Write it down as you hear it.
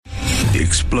The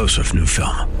explosive new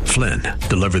film, Flynn,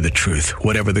 deliver the truth,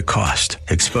 whatever the cost,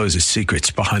 exposes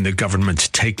secrets behind the government's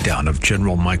takedown of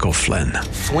General Michael Flynn.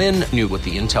 Flynn knew what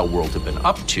the intel world had been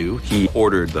up to. He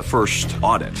ordered the first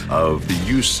audit of the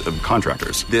use of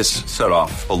contractors. This set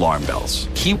off alarm bells.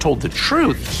 He told the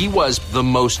truth. He was the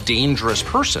most dangerous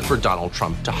person for Donald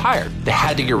Trump to hire. They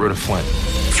had to get rid of Flynn.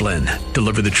 Flynn,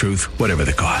 deliver the truth, whatever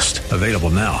the cost. Available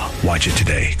now. Watch it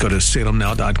today. Go to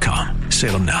salemnow.com.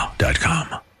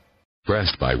 salemnow.com.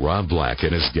 Expressed by Rob Black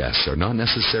and his guests are not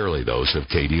necessarily those of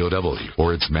KDOW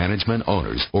or its management,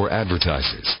 owners, or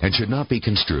advertisers, and should not be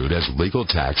construed as legal,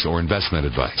 tax, or investment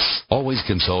advice. Always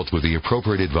consult with the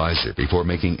appropriate advisor before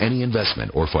making any investment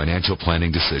or financial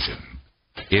planning decision.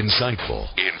 Insightful,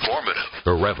 informative,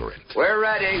 irreverent. We're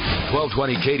ready.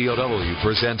 1220 KDOW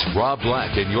presents Rob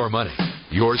Black and Your Money,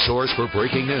 your source for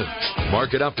breaking news,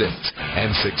 market updates,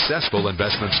 and successful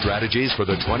investment strategies for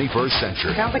the 21st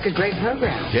century. Sounds like a great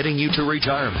program. Getting you to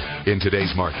retirement in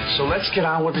today's market. So let's get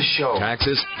on with the show.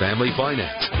 Taxes, family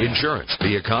finance, insurance,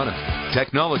 the economy,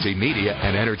 technology, media,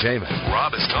 and entertainment.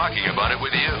 Rob is talking about it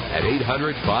with you at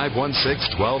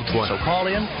 800-516-1220. So call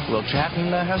in, we'll chat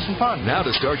and have some fun. Now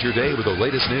to start your day with the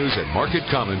latest news and market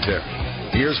commentary.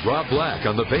 Here's Rob Black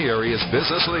on the Bay Area's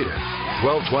business leader,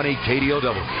 1220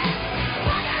 KDOW.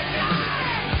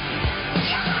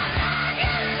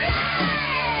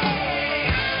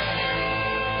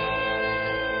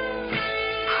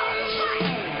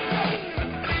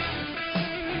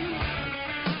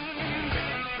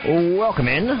 Welcome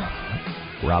in.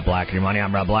 Rob Black and Your Money.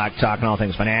 I'm Rob Black, talking all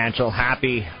things financial.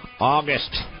 Happy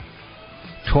August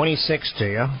 26th to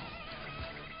you.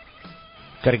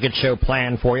 Got a good show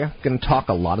planned for you. Going to talk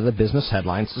a lot of the business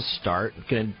headlines to start.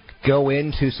 Going to go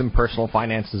into some personal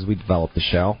finance as we develop the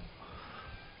show.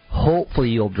 Hopefully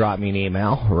you'll drop me an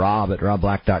email,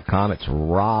 rob@robblack.com. It's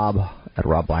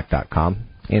rob@robblack.com.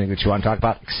 Anything that you want to talk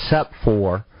about except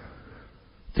for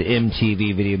the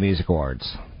MTV Video Music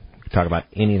Awards. Talk about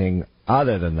anything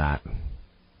other than that.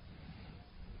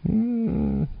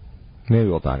 Maybe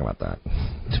we'll talk about that.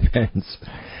 Depends.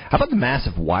 How about the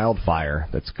massive wildfire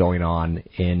that's going on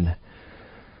in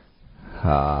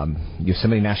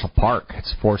Yosemite National Park?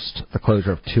 It's forced the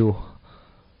closure of 2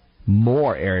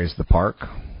 more areas of the park.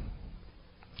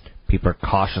 People are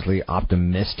cautiously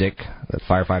optimistic that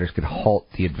firefighters could halt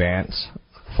the advance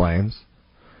of the flames.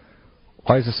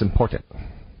 Why is this important?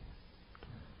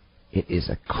 It is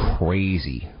a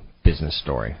crazy business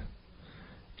story.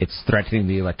 It's threatening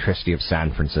the electricity of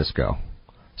San Francisco.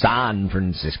 San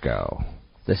Francisco,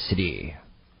 the city.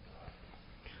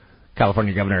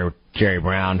 California Governor Jerry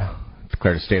Brown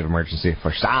declared a state of emergency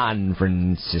for San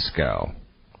Francisco,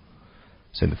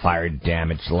 saying the fire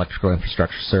damaged electrical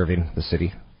infrastructure serving the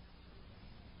city.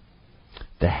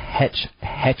 The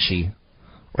Hetchy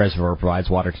Reservoir provides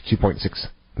water to 2.6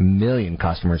 million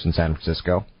customers in San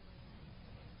Francisco.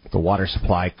 The water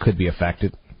supply could be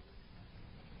affected.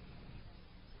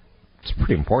 It's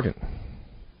pretty important.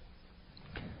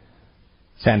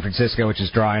 San Francisco, which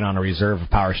is drawing on a reserve of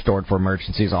power stored for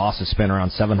emergencies, also spent around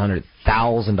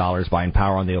 $700,000 buying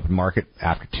power on the open market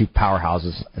after 2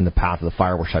 powerhouses in the path of the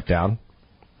fire were shut down.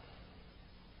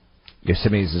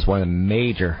 Yosemite is one of the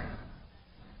major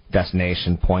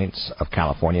destination points of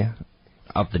California,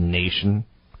 of the nation,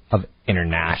 of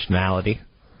internationality.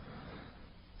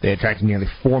 They attracted nearly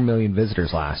 4 million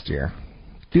visitors last year.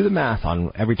 Do the math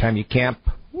on every time you camp.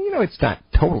 You know, it's not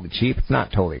totally cheap. It's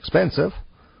not totally expensive.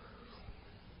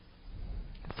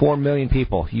 4 million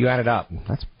people. You add it up.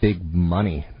 That's big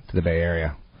money to the Bay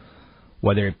Area.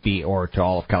 Whether it be, or to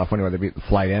all of California, whether it be the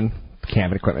flight in, the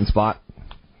camping equipment spot,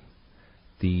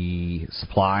 the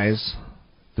supplies,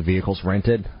 the vehicles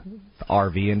rented, the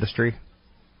RV industry.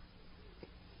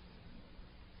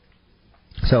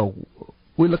 So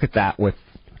we look at that with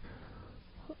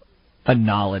a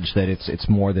knowledge that it's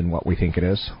more than what we think it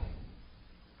is.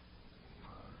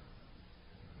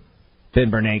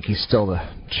 Ben Bernanke's still the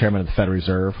chairman of the Federal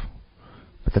Reserve,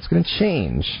 but that's going to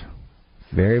change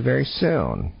very, very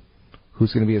soon.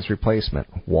 Who's going to be his replacement?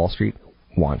 Wall Street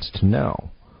wants to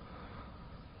know.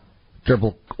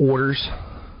 Durable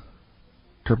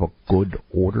good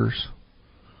orders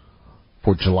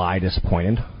for July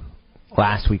disappointed.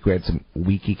 Last week we had some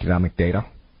weak economic data.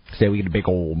 Today we get a big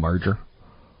old merger.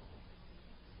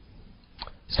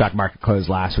 Stock market closed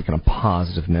last week on a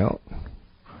positive note,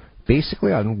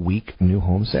 basically on weak new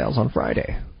home sales on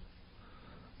Friday.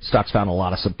 Stocks found a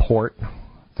lot of support.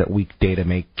 That weak data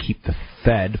may keep the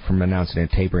Fed from announcing a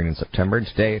tapering in September. And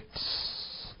today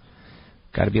it's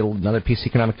got to be another piece of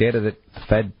economic data that the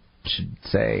Fed should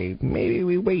say, maybe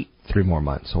we wait 3 more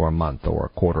months or a month or a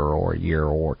quarter or a year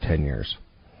or 10 years.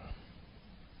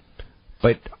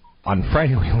 But on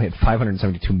Friday, we only had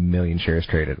 572 million shares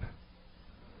traded.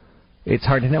 It's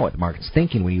hard to know what the market's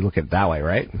thinking when you look at it that way,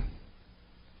 right?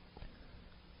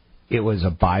 It was a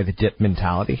buy the dip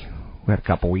mentality. We had a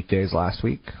couple weekdays last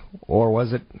week. Or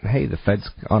was it, hey, the Fed's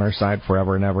on our side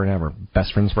forever and ever and ever.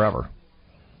 Best friends forever.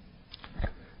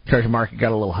 Treasury market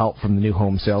got a little help from the new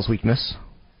home sales weakness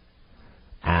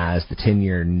as the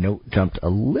 10-year note jumped a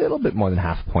little bit more than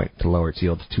half a point to lower its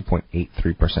yield to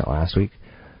 2.83% last week.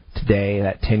 Today,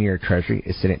 that 10-year Treasury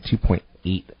is sitting at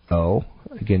 2.80,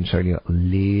 again showing you a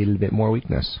little bit more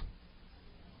weakness.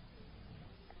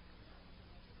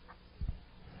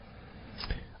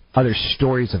 Other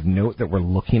stories of note that we're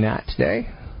looking at today,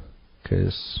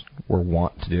 because we're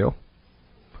wont to do.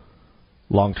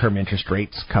 Long-term interest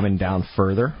rates coming down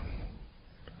further.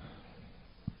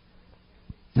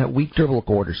 Now, weak durable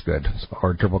orders good,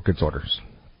 or durable goods orders.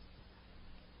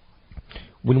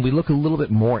 When we look a little bit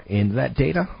more into that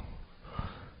data,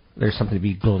 there's something to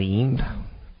be gleaned.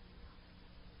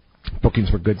 Bookings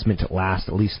for goods meant to last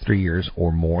at least 3 years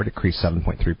or more decreased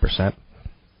 7.3%.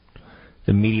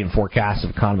 The median forecast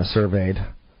of economists surveyed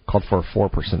called for a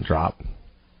 4% drop.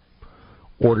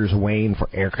 Orders waned for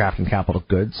aircraft and capital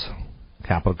goods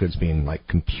being like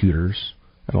computers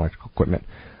and electrical equipment.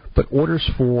 But orders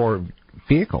for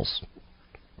vehicles,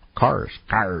 cars,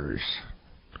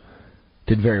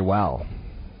 did very well,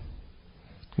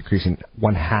 increasing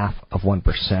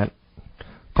 0.5%.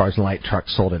 Cars and light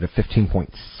trucks sold at a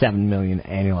 15.7 million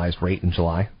annualized rate in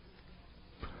July.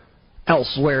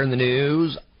 Elsewhere in the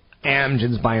news,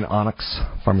 Amgen's buying Onyx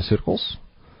Pharmaceuticals.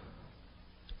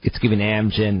 It's giving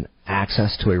Amgen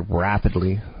access to a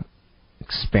rapidly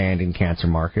expanding cancer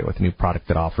market with a new product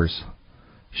that offers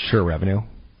sure revenue.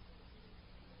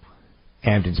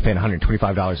 Amgen's paying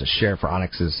 $125 a share for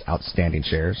Onyx's outstanding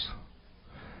shares.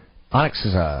 Onyx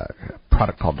is a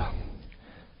product called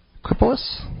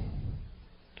Kripolis.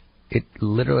 It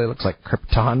literally looks like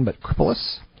Krypton, but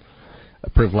Kripolis.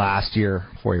 Approved last year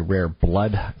for a rare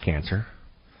blood cancer.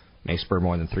 May spur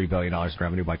more than $3 billion in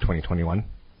revenue by 2021.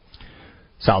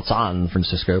 South San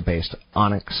Francisco-based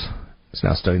Onyx is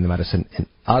now studying the medicine in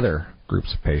other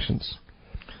groups of patients.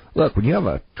 Look, when you have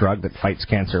a drug that fights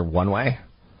cancer one way,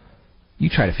 you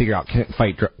try to figure out can it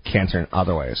fight cancer in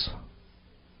other ways.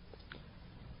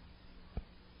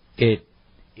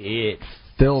 It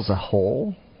fills a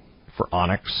hole for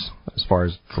Onyx as far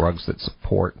as drugs that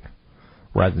support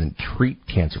rather than treat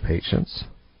cancer patients.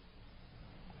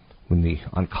 When the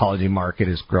oncology market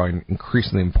is growing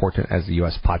increasingly important as the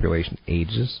U.S. population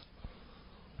ages.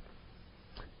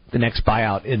 The next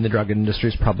buyout in the drug industry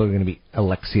is probably going to be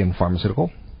Alexion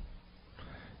Pharmaceutical.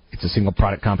 It's a single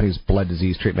product company whose blood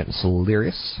disease treatment,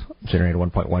 Solirius, generated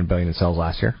 $1.1 billion in sales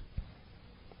last year.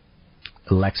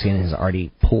 Alexion has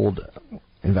already pulled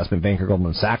investment banker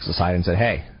Goldman Sachs aside and said,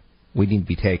 hey, we need to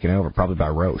be taken over, probably by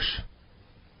Roche.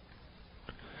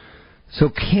 So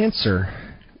cancer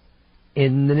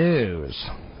in the news.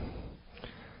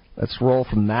 Let's roll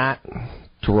from that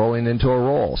to rolling into a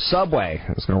roll. Subway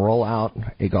is going to roll out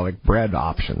a garlic bread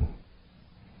option.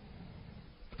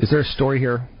 Is there a story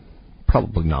here?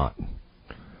 Probably not.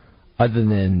 Other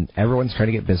than everyone's trying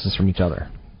to get business from each other.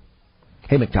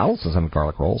 Hey, McDonald's doesn't have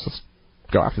garlic rolls. Let's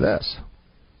go after this.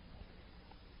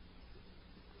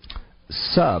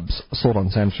 Subs sold on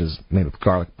sandwiches made with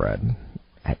garlic bread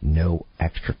at no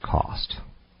extra cost.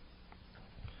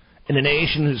 In a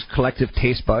nation whose collective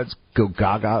taste buds go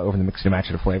gaga over the mix and match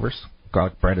of flavors,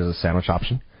 garlic bread as a sandwich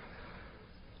option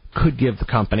could give the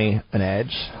company an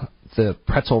edge. The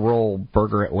pretzel roll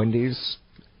burger at Wendy's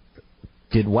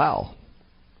did well.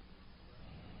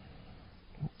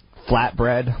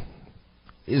 Flatbread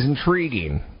is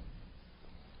intriguing.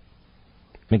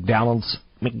 McDonald's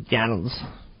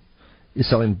is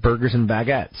selling burgers and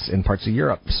baguettes in parts of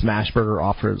Europe. Smashburger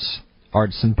offers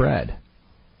artisan bread.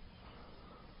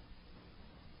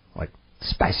 Like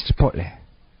spicy chipotle.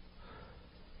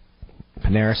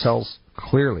 Panera sells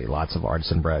clearly lots of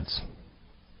artisan breads.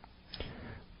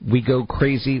 We go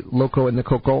crazy loco in the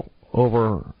coco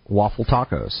over waffle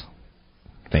tacos.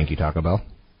 Thank you, Taco Bell.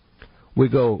 We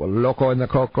go loco in the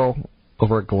coco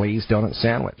over a glazed donut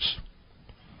sandwich.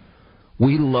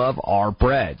 We love our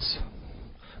breads.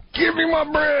 Give me my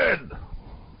bread!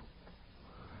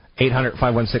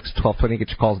 800-516-1220. Get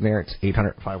your calls in the air. It's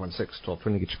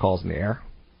 800-516-1220. Get your calls in the air.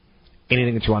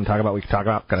 Anything that you want to talk about, we can talk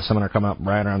about. Got a seminar coming up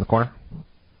right around the corner.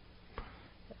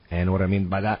 And what I mean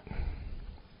by that,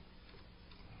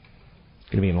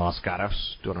 going to be in Los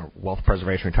Gatos doing a wealth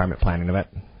preservation retirement planning event.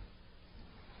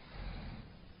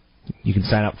 You can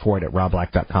sign up for it at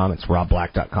robblack.com. It's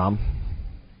robblack.com.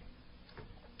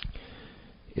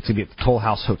 It's going to be at the Toll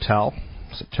House Hotel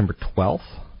September 12th,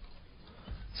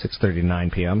 6:30 to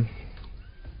 9 p.m.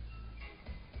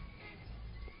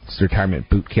 It's the Retirement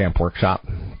Boot Camp Workshop,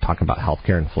 talking about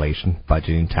healthcare, inflation,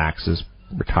 budgeting, taxes,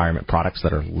 retirement products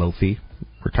that are low fee,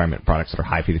 retirement products that are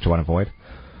high fee that you want to avoid.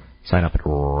 Sign up at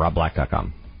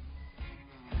robblack.com.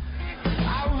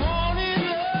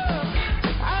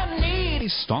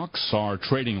 Stocks are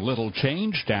trading little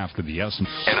changed after the S&P.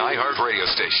 An iHeart radio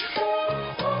station.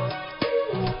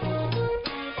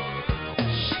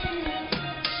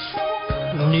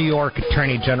 New York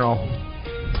Attorney General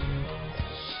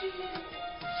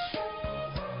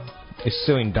is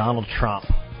suing Donald Trump.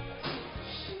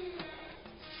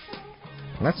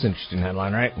 That's an interesting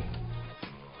headline, right?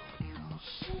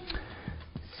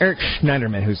 Eric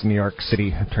Schneiderman, who's the New York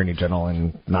City Attorney General,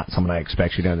 and not someone I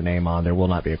expect you to know the name on, there will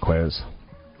not be a quiz,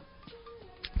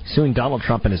 suing Donald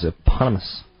Trump and his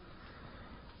eponymous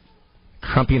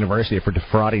Trump University for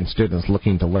defrauding students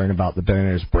looking to learn about the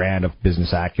billionaire's brand of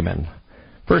business acumen.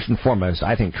 First and foremost,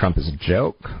 I think Trump is a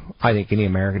joke. I think any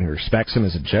American who respects him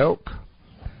is a joke.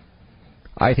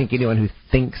 I think anyone who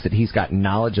thinks that he's got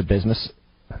knowledge of business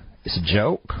is a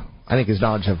joke. I think his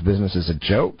knowledge of business is a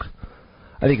joke.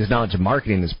 I think his knowledge of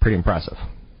marketing is pretty impressive.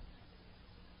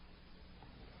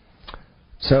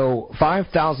 So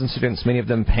 5,000 students, many of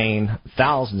them paying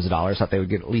thousands of dollars, thought they would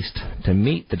get at least to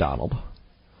meet the Donald.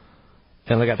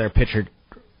 And they got their picture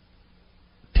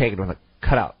taken with a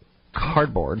cutout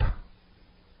cardboard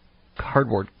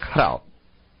cutout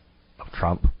of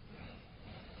Trump.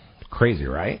 Crazy,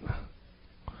 right?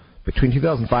 Between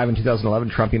 2005 and 2011,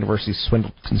 Trump University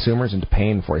swindled consumers into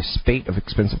paying for a spate of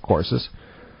expensive courses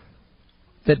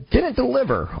that didn't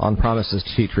deliver on promises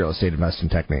to teach real estate investing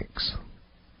techniques.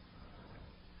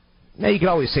 Now, you can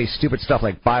always say stupid stuff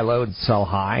like buy low and sell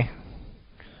high,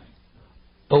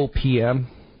 OPM.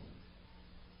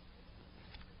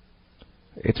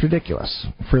 It's ridiculous.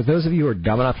 For those of you who are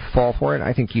dumb enough to fall for it,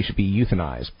 I think you should be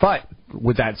euthanized. But,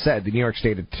 with that said, the New York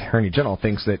State Attorney General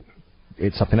thinks that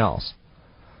it's something else.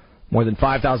 More than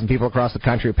 5,000 people across the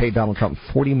country have paid Donald Trump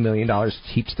 $40 million to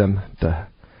teach them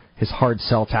his hard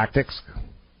sell tactics.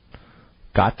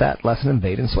 Got that lesson in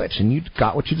bait and switch, and you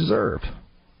got what you deserved.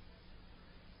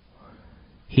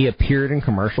 He appeared in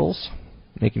commercials,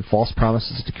 making false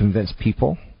promises to convince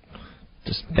people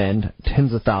to spend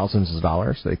tens of thousands of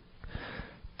dollars they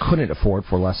couldn't afford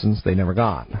for lessons they never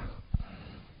got.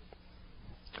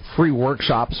 Free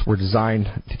workshops were designed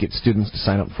to get students to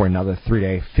sign up for another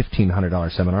 3-day,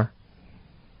 $1,500 seminar.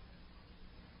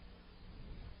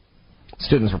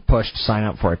 Students were pushed to sign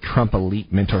up for a Trump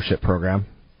Elite mentorship program,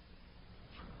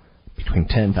 between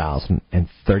 $10,000 and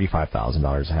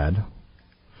 $35,000 a head.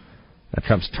 Now,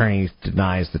 Trump's attorney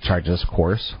denies the charges, of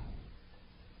course.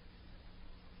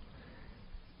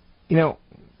 You know,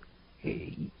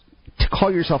 to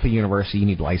call yourself a university, you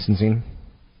need licensing.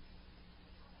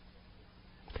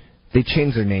 They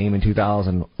changed their name in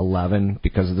 2011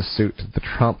 because of the suit to the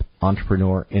Trump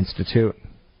Entrepreneur Institute.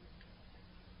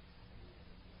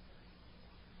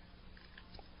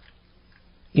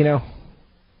 You know,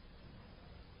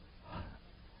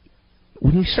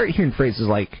 when you start hearing phrases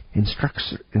like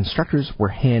instructors were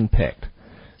handpicked,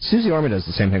 Susie Orman does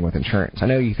the same thing with insurance. I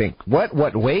know you think,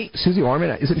 wait, Susie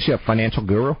Orman, isn't she a financial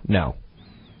guru? No.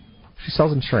 She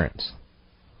sells insurance.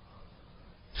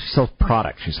 She sells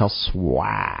products. She sells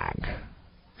swag.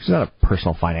 She's not a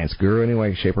personal finance guru in any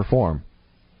way, shape, or form.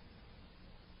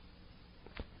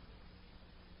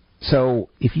 So,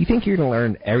 if you think you're going to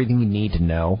learn everything you need to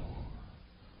know,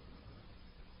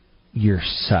 you're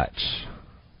such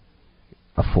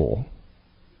a fool.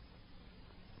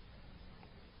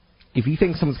 If you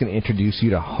think someone's going to introduce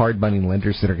you to hard money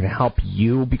lenders that are going to help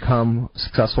you become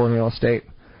successful in real estate,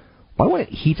 why wouldn't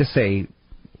he just say,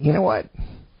 you know what?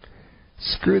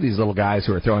 Screw these little guys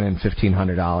who are throwing in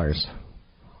 $1,500.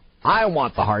 I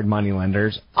want the hard money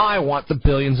lenders. I want the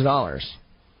billions of dollars.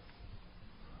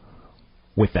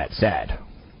 With that said,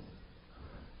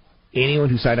 anyone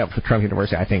who signed up for Trump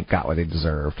University, I think, got what they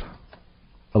deserved.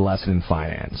 A lesson in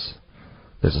finance.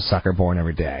 There's a sucker born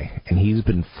every day, and he's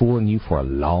been fooling you for a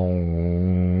long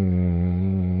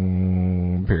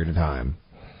period of time.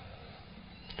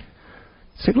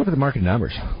 Let's take a look at the market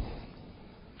numbers.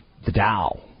 The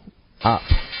Dow, up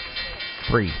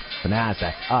 3. The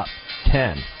NASDAQ, up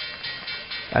 10.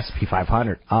 S&P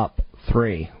 500, up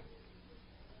 3.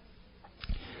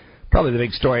 Probably the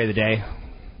big story of the day.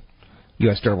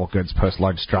 U.S. durable goods post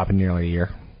largest drop in nearly a year.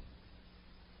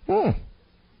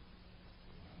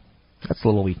 That's a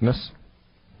little weakness.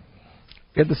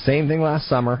 Did the same thing last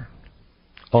summer,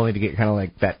 only to get kind of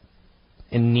like that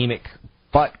anemic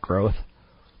butt growth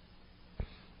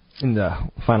in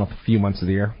the final few months of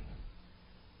the year.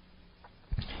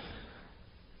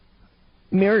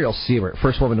 Muriel Siebert,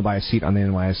 first woman to buy a seat on the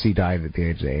NYSE, died at the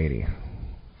age of 80.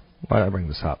 Why did I bring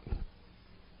this up?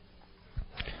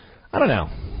 I don't know.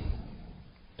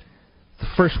 The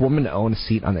first woman to own a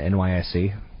seat on the NYSE,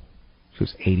 she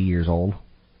was 80 years old.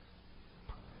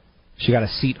 She got a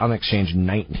seat on the exchange in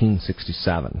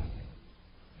 1967.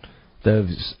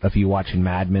 Those of you watching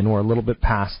Mad Men were a little bit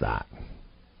past that.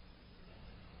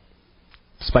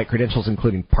 Despite credentials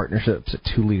including partnerships at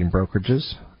 2 leading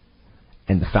brokerages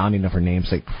and the founding of her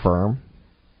namesake firm,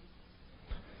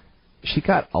 she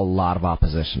got a lot of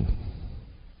opposition.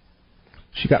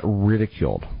 She got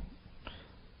ridiculed.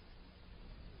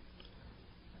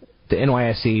 The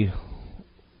NYSE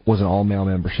was an all-male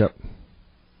membership.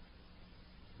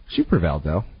 She prevailed,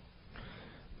 though.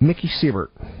 Mickey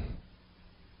Siebert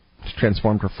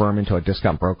transformed her firm into a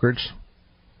discount brokerage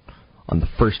on the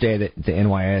first day that the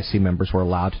NYSE members were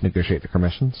allowed to negotiate the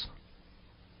commissions.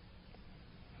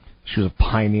 She was a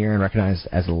pioneer and recognized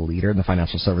as a leader in the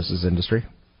financial services industry.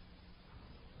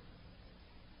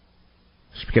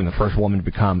 She became the first woman to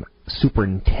become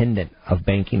superintendent of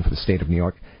banking for the state of New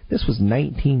York. This was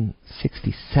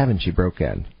 1967 she broke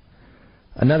in.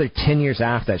 Another 10 years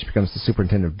after that, she becomes the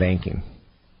superintendent of banking.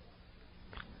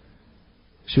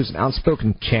 She was an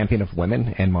outspoken champion of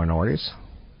women and minorities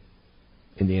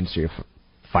in the industry of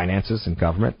finances and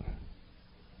government.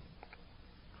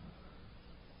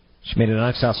 She made an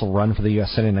unsuccessful run for the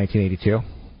U.S. Senate in 1982.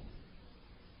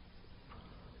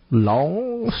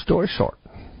 Long story short,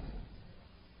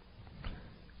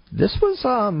 this was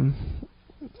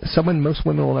someone most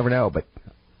women will never know, but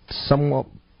someone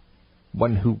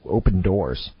who opened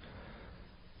doors.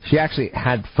 She actually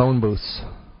had phone booths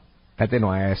at the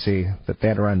NYSE that they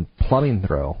had to run plumbing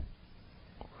through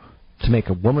to make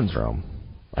a woman's room,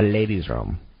 a ladies'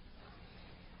 room.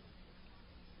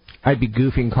 I'd be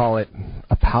goofy and call it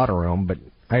a powder room, but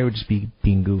I would just be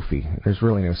being goofy. There's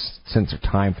really no sense of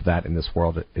time for that in this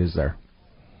world, is there?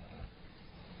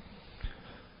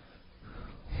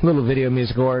 Little video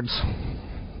music awards.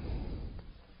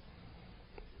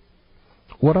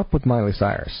 What up with Miley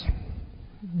Cyrus?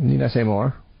 Need I say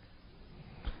more?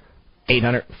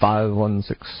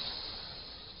 800-516-1220.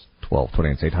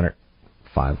 It's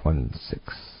 800-516-1220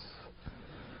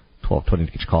 to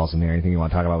get your calls in there. Anything you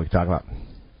want to talk about, we can talk about.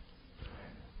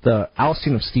 The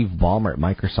ousting of Steve Ballmer at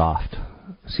Microsoft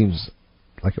seems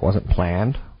like it wasn't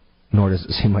planned, nor does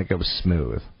it seem like it was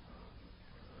smooth.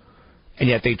 And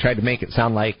yet they tried to make it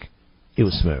sound like it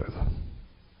was smooth.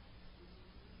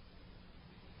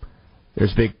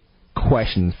 There's a big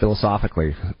question,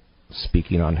 philosophically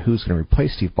speaking, on who's going to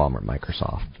replace Steve Ballmer at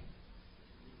Microsoft.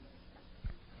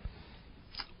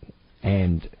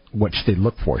 And what should they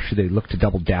look for? Should they look to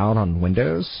double down on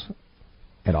Windows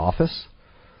at Office?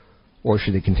 Or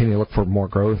should they continue to look for more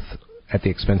growth at the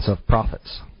expense of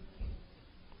profits?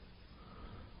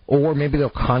 Or maybe they'll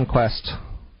conquest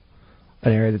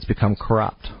an area that's become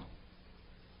corrupt.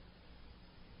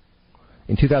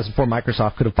 In 2004,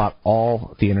 Microsoft could have bought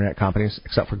all the internet companies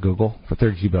except for Google for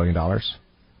 $32 billion.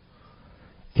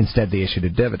 Instead, they issued a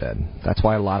dividend. That's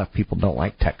why a lot of people don't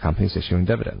like tech companies issuing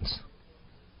dividends.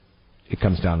 It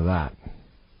comes down to that.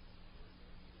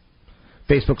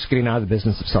 Facebook's getting out of the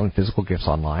business of selling physical gifts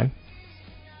online.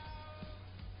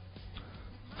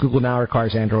 Google now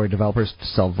requires Android developers to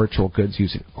sell virtual goods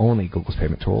using only Google's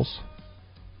payment tools.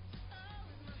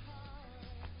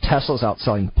 Tesla's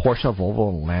outselling Porsche, Volvo,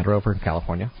 and Land Rover in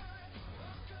California.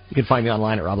 You can find me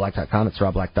online at robblack.com. It's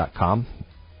robblack.com.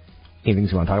 Anything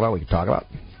you want to talk about, we can talk about.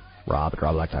 Rob at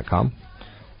robblack.com.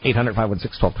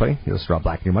 800-516-1220. You're listening to Rob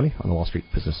Black and Your Money on the Wall Street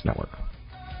Business Network.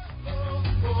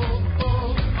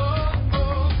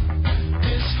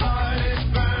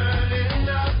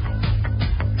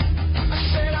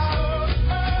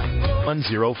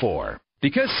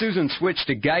 Because Susan switched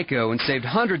to Geico and saved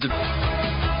hundreds of...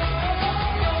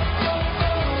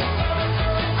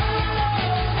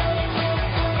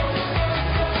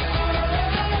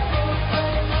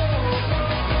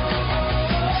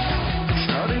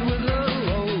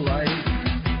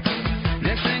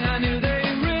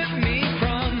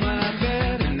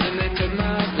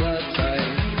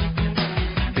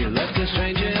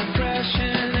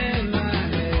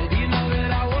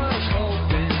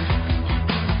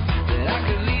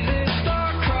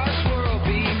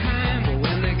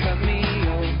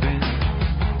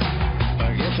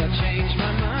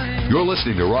 You're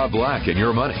listening to Rob Black and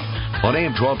Your Money on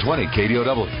AM 1220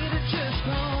 KDOW.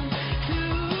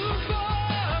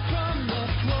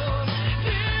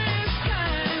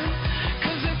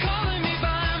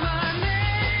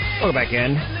 Welcome back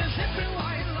in.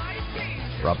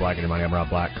 Rob Black and Your Money. I'm Rob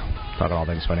Black. Talking all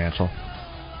things financial.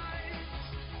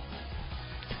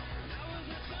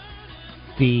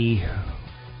 the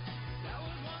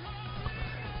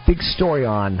big story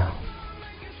on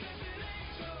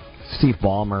Steve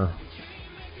Ballmer.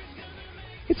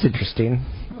 It's interesting.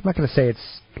 I'm not going to say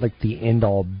it's like the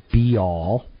end-all,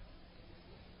 be-all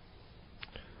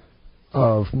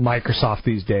of Microsoft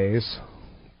these days,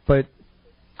 but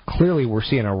clearly we're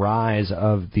seeing a rise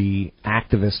of the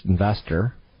activist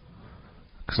investor,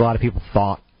 because a lot of people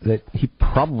thought that he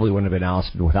probably wouldn't have been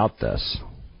ousted without this.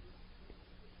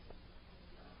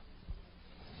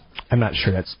 I'm not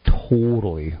sure that's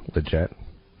totally legit,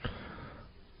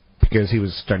 because he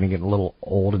was starting to get a little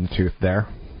old in the tooth there.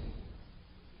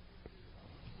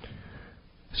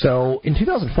 So, in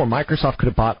 2004, Microsoft could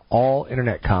have bought all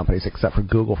internet companies except for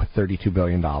Google for $32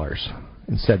 billion.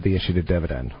 Instead, they issued a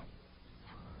dividend.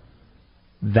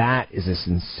 That is a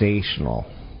sensational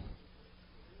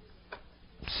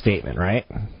statement, right?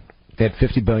 They had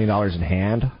 $50 billion in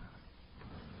hand.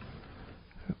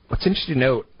 What's interesting to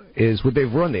note is, would they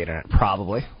have ruined the internet?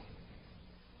 Probably.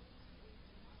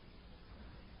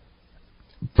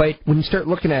 But when you start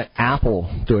looking at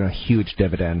Apple doing a huge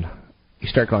dividend, you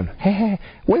start going, hey,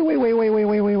 wait.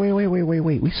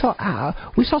 We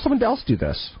saw someone else do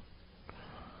this.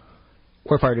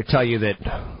 Or if I were to tell you that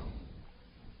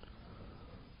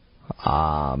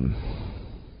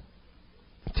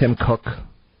Tim Cook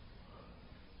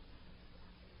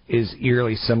is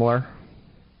eerily similar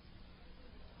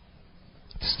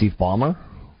to Steve Ballmer.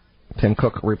 Tim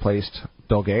Cook replaced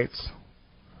Bill Gates.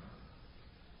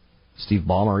 Steve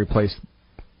Ballmer replaced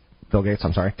Bill Gates.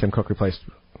 Tim Cook replaced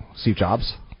Steve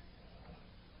Jobs.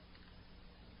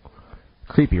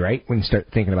 Creepy, right? When you start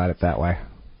thinking about it that way.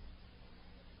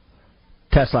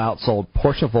 Tesla outsold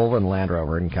Porsche, Volvo, and Land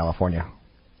Rover in California.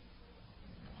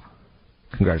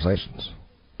 Congratulations.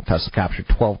 Tesla captured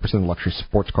 12% of the luxury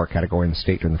sports car category in the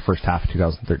state during the first half of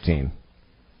 2013.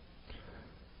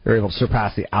 They were able to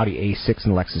surpass the Audi A6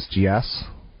 and Lexus GS.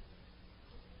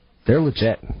 They're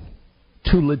legit.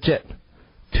 Too legit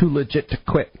to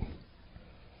quit.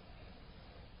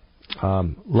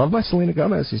 Love my Selena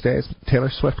Gomez these days.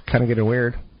 Taylor Swift kind of getting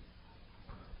weird.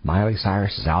 Miley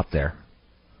Cyrus is out there.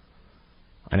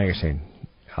 I know you're saying,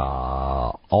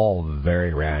 all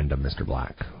very random, Mr.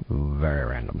 Black. Very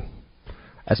random.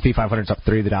 S&P 500's up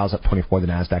 3, the Dow's up 24, the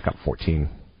NASDAQ up 14.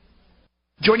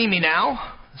 Joining me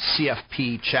now,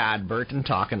 CFP Chad Burton,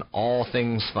 talking all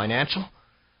things financial.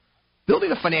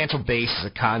 Building a financial base is a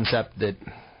concept that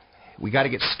we got to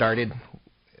get started.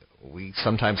 We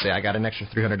sometimes say, I got an extra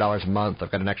 $300 a month,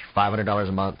 I've got an extra $500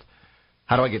 a month.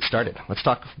 How do I get started? Let's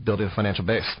talk building a financial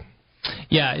base.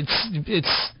 Yeah,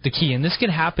 it's the key, and this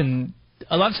can happen.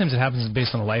 A lot of times it happens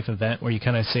based on a life event where you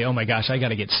kind of say, oh my gosh, I got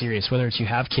to get serious. Whether it's you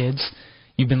have kids,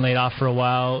 you've been laid off for a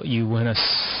while, you win a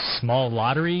small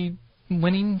lottery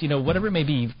winning, whatever it may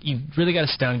be, you've really got to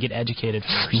sit down and get educated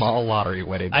first. Small lottery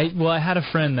winning. I had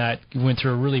a friend that went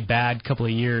through a really bad couple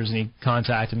of years, and he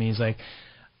contacted me. He's like,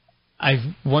 I've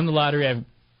won the lottery, I have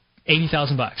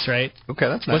 $80,000, right? Okay,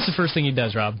 that's nice. What's the first thing he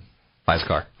does, Rob? Buys a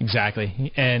car.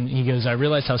 Exactly. And he goes, I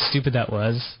realized how stupid that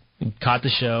was. He caught the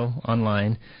show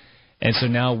online. And so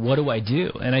now what do I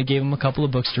do? And I gave him a couple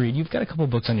of books to read. You've got a couple of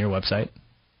books on your website.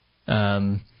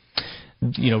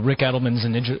 Rick Edelman's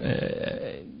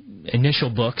initial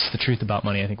books, The Truth About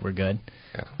Money, I think were good.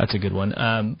 Yeah. That's a good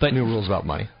one. But New Rules About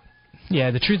Money.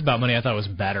 Yeah, The Truth About Money I thought was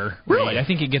better. Really? I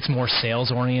think it gets more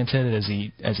sales-oriented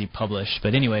as he published.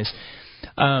 But anyways,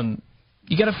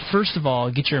 you got to, first of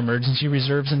all, get your emergency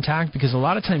reserves intact, because a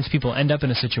lot of times people end up in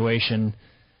a situation,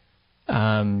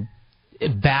 a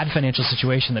bad financial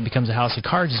situation that becomes a house of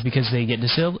cards, is because they get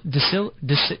disabled,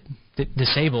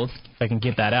 if I can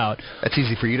get that out. That's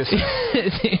easy for you to say.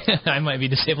 I might be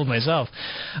disabled myself.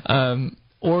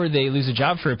 Or they lose a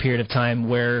job for a period of time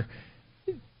where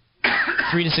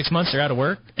 3 to 6 months they're out of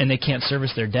work and they can't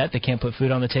service their debt, they can't put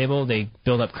food on the table, they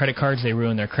build up credit cards, they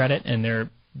ruin their credit, and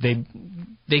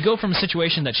they go from a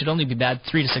situation that should only be bad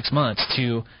 3 to 6 months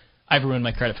to, I've ruined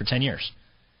my credit for 10 years.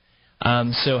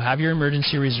 So have your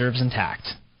emergency reserves intact,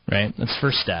 right? That's the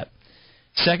first step.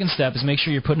 Second step is make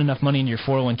sure you're putting enough money in your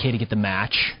 401k to get the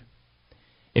match.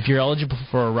 If you're eligible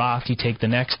for a Roth, you take the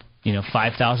next,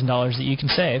 $5,000 that you can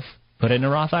save, put it in a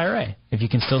Roth IRA. If you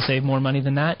can still save more money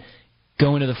than that,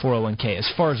 go into the 401k. As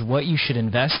far as what you should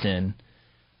invest in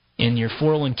your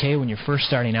 401k when you're first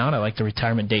starting out, I like the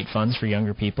retirement date funds for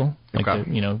younger people. Like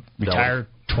retire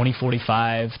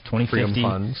 2045, 2050. Freedom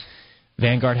funds.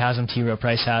 Vanguard has them. T. Rowe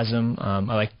Price has them. I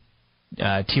like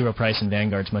T. Rowe Price and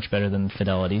Vanguard's much better than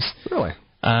Fidelity's. Really?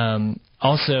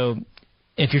 Also,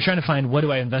 if you're trying to find what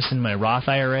do I invest in my Roth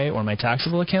IRA or my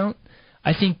taxable account,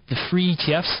 I think the free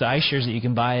ETFs, the iShares that you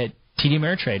can buy at TD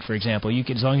Ameritrade, for example, you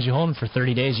can, as long as you hold them for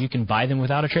 30 days, you can buy them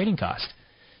without a trading cost.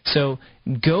 So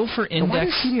go for index. Why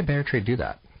does TD Ameritrade do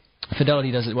that?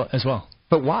 Fidelity does it as well.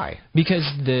 But why? Because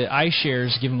the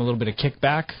iShares give them a little bit of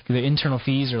kickback. The internal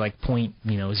fees are like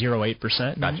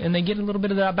 0.08%, and they get a little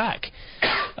bit of that back.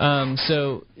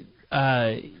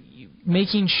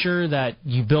 Making sure that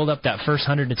you build up that first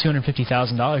 $100,000 to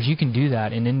 $250,000, you can do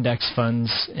that in index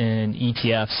funds and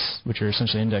ETFs, which are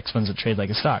essentially index funds that trade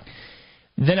like a stock.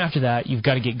 Then after that, you've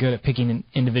got to get good at picking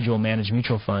individual managed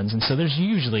mutual funds. And so there's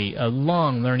usually a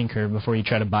long learning curve before you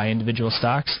try to buy individual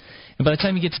stocks. And by the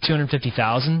time you get to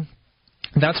 $250,000,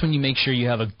 that's when you make sure you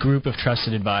have a group of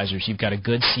trusted advisors. You've got a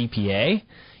good CPA,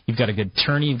 you've got a good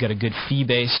attorney, you've got a good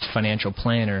fee-based financial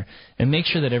planner, and make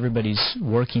sure that everybody's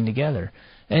working together.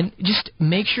 And just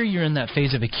make sure you're in that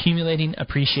phase of accumulating,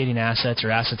 appreciating assets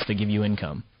or assets that give you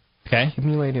income. Okay?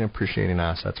 Accumulating, appreciating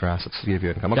assets or assets to give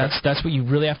you income. Okay. That's what you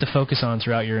really have to focus on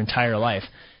throughout your entire life.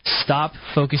 Stop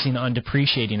focusing on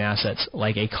depreciating assets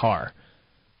like a car.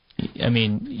 I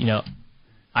mean,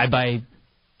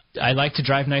 I like to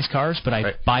drive nice cars, but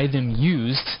I buy them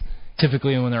used,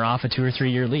 typically when they're off a 2 or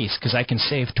 3 year lease, because I can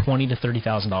save $20,000 to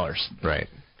 $30,000. Right.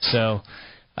 So,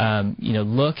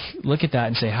 look at that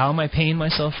and say, how am I paying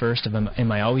myself first?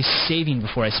 Am I always saving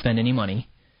before I spend any money?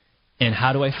 And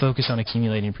how do I focus on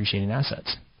accumulating and appreciating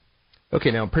assets? Okay,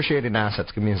 now appreciating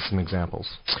assets, give me some examples.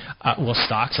 Well,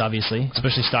 stocks, obviously,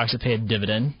 especially stocks that pay a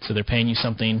dividend, so they're paying you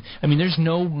something. I mean, there's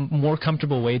no more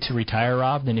comfortable way to retire,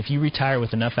 Rob, than if you retire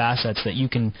with enough assets that you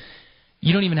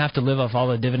don't even have to live off all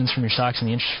the dividends from your stocks and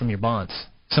the interest from your bonds.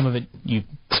 Some of it you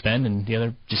spend and the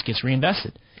other just gets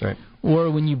reinvested. Right.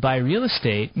 Or when you buy real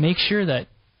estate, make sure that,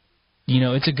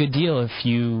 it's a good deal if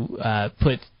you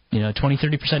put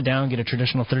 20-30% down, get a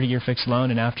traditional 30-year fixed loan,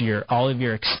 and after all of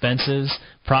your expenses,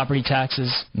 property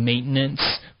taxes, maintenance,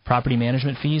 property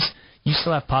management fees, you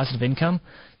still have positive income.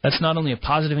 That's not only a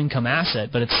positive income asset,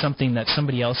 but it's something that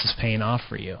somebody else is paying off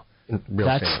for you.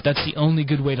 That's the only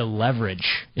good way to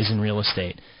leverage is in real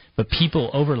estate. But people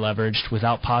over-leveraged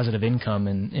without positive income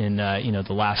in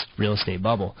the last real estate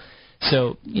bubble.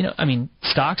 So,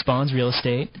 stocks, bonds, real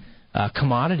estate,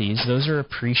 commodities, those are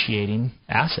appreciating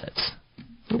assets.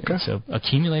 Okay. So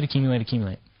accumulate.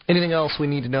 Anything else we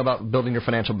need to know about building your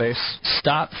financial base?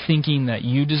 Stop thinking that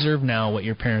you deserve now what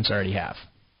your parents already have.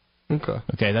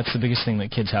 Okay, that's the biggest thing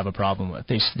that kids have a problem with.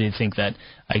 They think that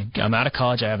I'm out of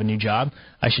college, I have a new job,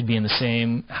 I should be in the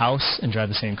same house and drive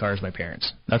the same car as my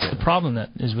parents. That's the problem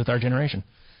that is with our generation.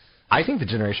 I think the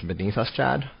generation beneath us,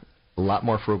 Chad, a lot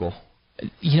more frugal.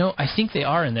 I think they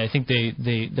are, and I think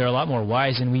they're a lot more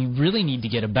wise, and we really need to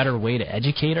get a better way to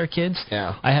educate our kids.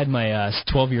 Yeah. I had my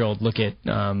 12-year-old look at,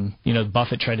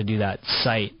 Buffett tried to do that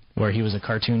site where he was a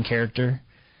cartoon character.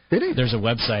 Did he? There's a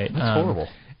website. That's horrible.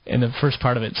 And the first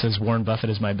part of it says Warren Buffett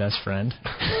is my best friend.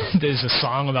 There's a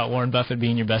song about Warren Buffett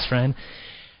being your best friend.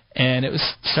 And it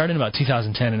was started in about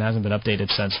 2010 and hasn't been updated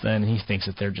since then. He thinks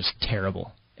that they're just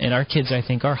terrible. And our kids, I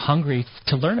think, are hungry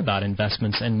to learn about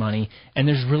investments and money, and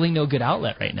there's really no good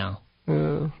outlet right now.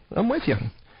 I'm with you.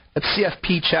 That's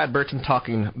CFP Chad Burton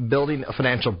talking building a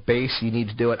financial base. You need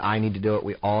to do it. I need to do it.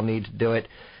 We all need to do it.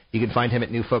 You can find him at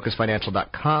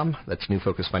newfocusfinancial.com. That's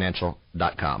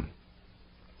newfocusfinancial.com.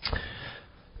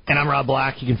 And I'm Rob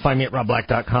Black. You can find me at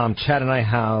robblack.com. Chad and I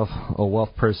have a wealth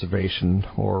preservation,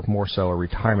 or more so a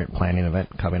retirement planning event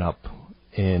coming up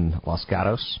in Los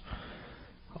Gatos.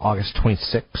 August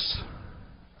 26th.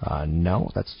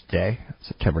 No, that's today.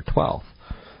 September 12th.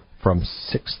 From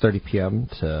 6:30 p.m.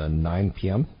 to 9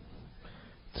 p.m.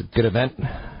 It's a good event.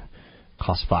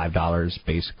 Costs $5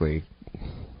 basically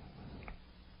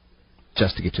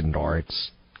just to get you in the door.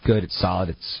 It's good. It's solid.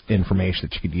 It's information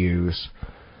that you could use.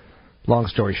 Long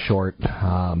story short,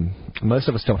 most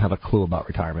of us don't have a clue about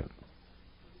retirement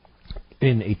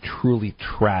in a truly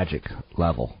tragic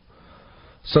level.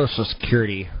 Social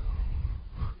Security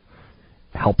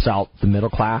helps out the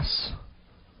middle class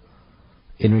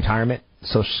in retirement.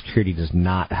 Social Security does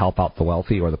not help out the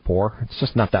wealthy or the poor. It's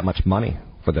just not that much money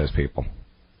for those people.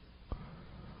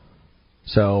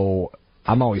 So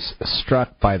I'm always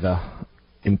struck by the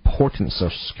importance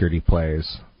Social Security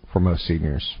plays for most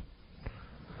seniors.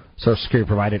 Social Security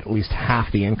provided at least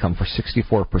half the income for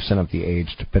 64% of the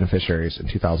aged beneficiaries in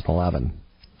 2011.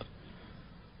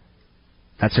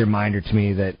 That's a reminder to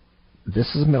me that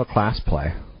this is a middle-class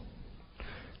play.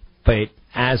 But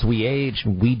as we age,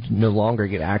 we no longer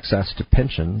get access to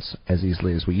pensions as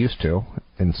easily as we used to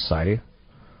in society.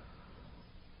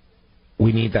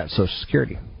 We need that Social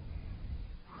Security.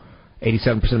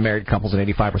 87% of married couples and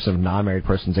 85% of non-married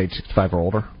persons age 65 or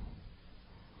older.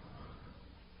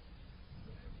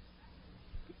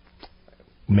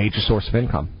 Major source of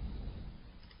income.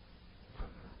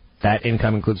 That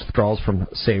income includes withdrawals from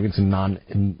savings and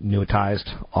non-annuitized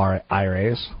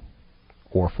IRAs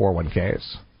or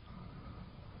 401ks.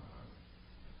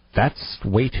 That's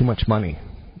way too much money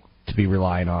to be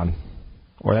relying on,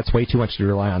 or that's way too much to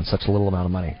rely on such a little amount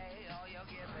of money.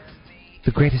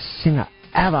 The greatest singer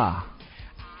ever.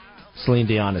 Celine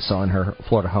Dion is selling her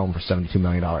Florida home for $72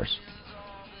 million.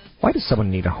 Why does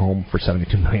someone need a home for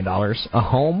 $72 million? A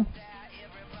home?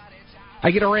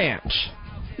 I get a ranch.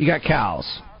 You got cows.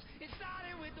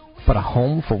 But a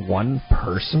home for one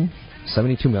person?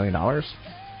 $72 million?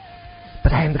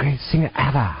 But I am the greatest singer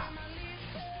ever.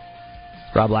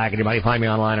 Rob Black, anybody find me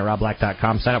online at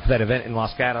robblack.com. Sign up for that event in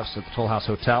Los Gatos at the Toll House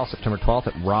Hotel, September 12th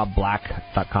at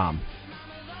robblack.com.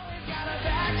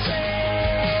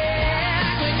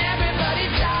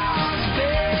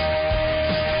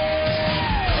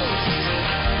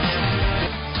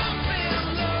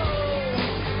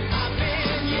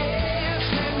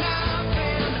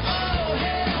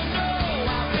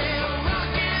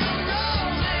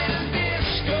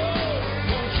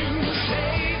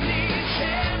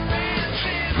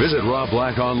 Visit Rob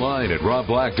Black online at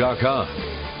robblack.com.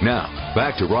 Now,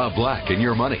 back to Rob Black and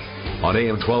Your Money on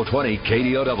AM 1220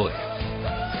 KDOW.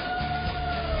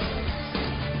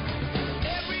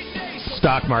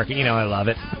 Stock market, you know I love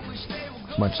it.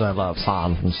 As much as I love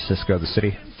San Francisco, the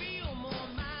city.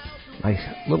 My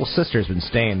little sister's been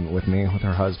staying with me with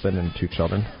her husband and 2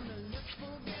 children.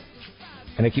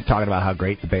 And they keep talking about how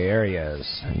great the Bay Area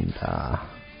is. And,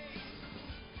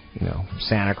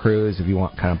 Santa Cruz, if you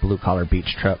want kind of blue-collar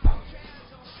beach trip.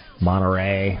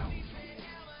 Monterey,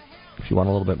 if you want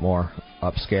a little bit more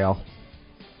upscale.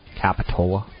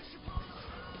 Capitola.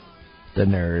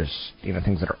 Then there's,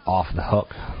 things that are off the hook.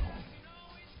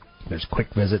 There's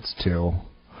quick visits to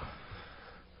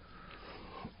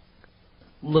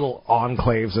little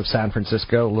enclaves of San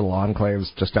Francisco, little enclaves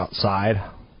just outside,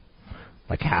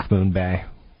 like Half Moon Bay.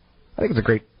 I think it's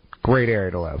a great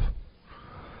area to live.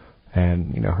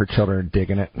 And, her children are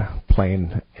digging it,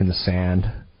 playing in the sand,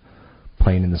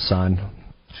 playing in the sun.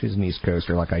 She's an East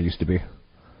Coaster like I used to be.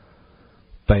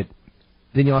 But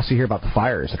then you also hear about the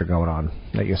fires that are going on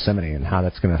at Yosemite and how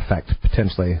that's going to affect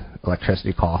potentially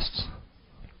electricity costs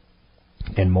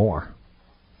and more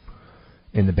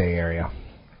in the Bay Area.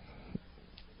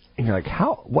 And you're like,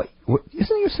 what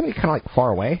isn't Yosemite kind of like far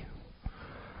away?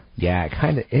 Yeah, it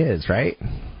kind of is, right?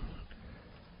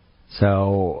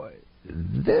 So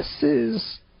this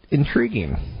is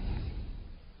intriguing.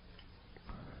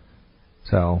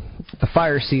 So the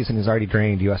fire season has already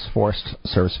drained U.S. Forest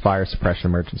Service fire suppression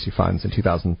emergency funds in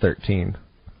 2013.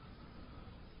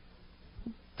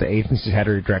 The agency had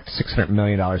to redirect $600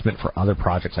 million meant for other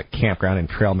projects like campground and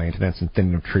trail maintenance and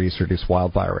thinning of trees to reduce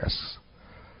wildfire risks.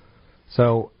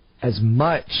 So as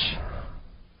much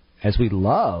as we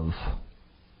love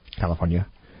California,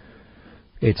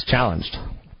 it's challenged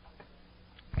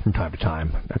from time to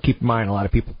time. Now keep in mind, a lot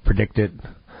of people predicted,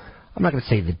 I'm not going to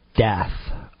say the death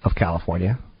of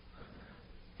California,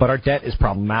 but our debt is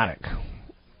problematic,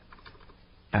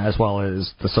 as well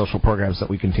as the social programs that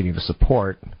we continue to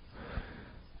support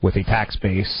with a tax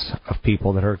base of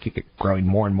people that are growing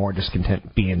more and more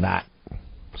discontent being that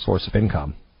source of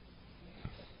income.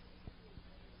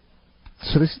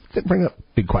 So this brings up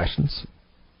big questions.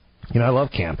 I love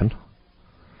camping.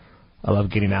 I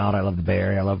love getting out. I love the Bay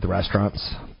Area. I love the restaurants.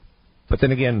 But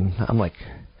then again, I'm like,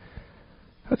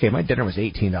 okay, my dinner was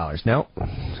 $18. No.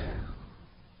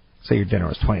 Say your dinner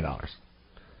was $20.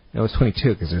 No, it was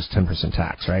 $22 because there's 10%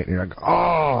 tax, right? And you're like,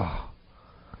 oh,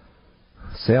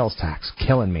 sales tax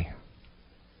killing me.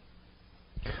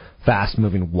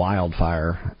 Fast-moving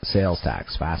wildfire sales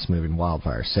tax. Fast-moving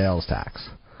wildfire sales tax.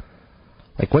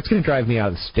 Like, what's going to drive me out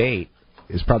of the state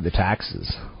is probably the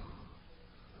taxes.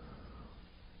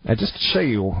 Now, just to show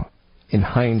you in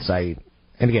hindsight,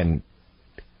 and again,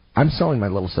 I'm selling my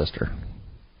little sister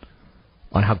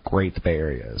on how great the Bay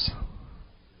Area is.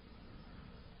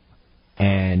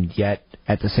 And yet,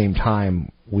 at the same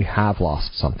time, we have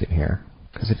lost something here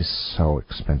because it is so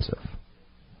expensive.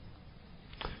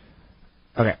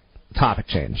 Okay, topic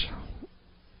change.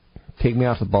 Take me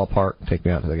out to the ballpark, take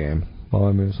me out to the game.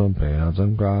 Buy me some peanuts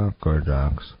and Cracker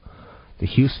Jacks. The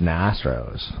Houston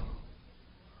Astros.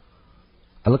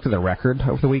 I looked at the record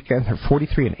over the weekend. They're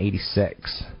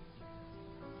 43-86.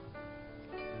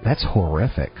 That's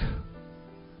horrific.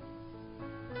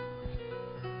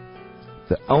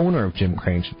 The owner of Jim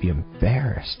Crane should be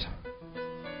embarrassed.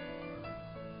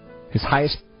 His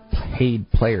highest paid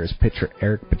player is pitcher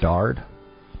Eric Bedard,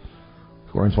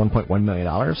 who earns $1.1 million,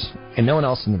 and no one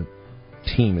else in the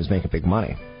team is making big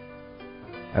money.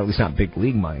 At least not big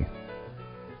league money.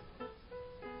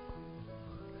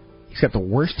 He's got the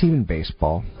worst team in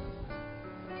baseball,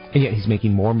 and yet he's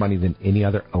making more money than any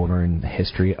other owner in the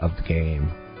history of the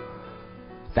game.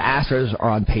 The Astros are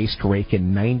on pace to rake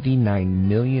in $99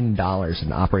 million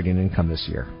in operating income this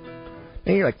year.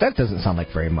 And you're like, that doesn't sound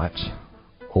like very much.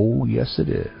 Oh, yes, it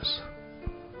is.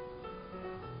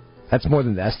 That's more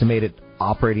than the estimated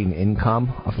operating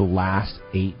income of the last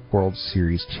 8 World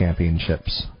Series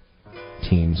championships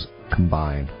teams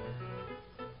combined.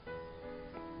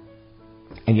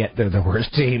 And yet they're the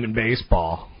worst team in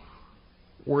baseball.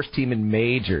 Worst team in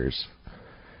majors.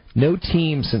 No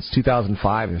team since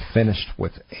 2005 has finished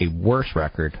with a worse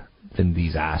record than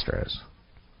these Astros.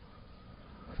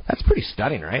 That's pretty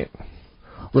stunning, right?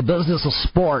 The business of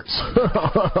sports.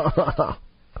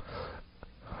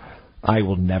 I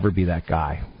will never be that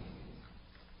guy.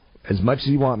 As much as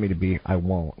you want me to be, I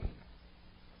won't.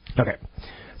 Okay,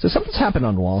 so something's happened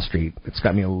on Wall Street that's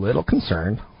got me a little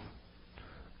concerned,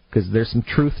 because there's some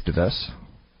truth to this.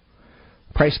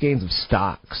 Price gains of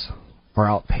stocks are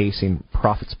outpacing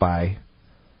profits by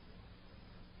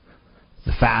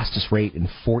the fastest rate in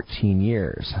 14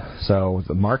 years. So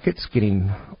the market's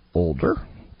getting older.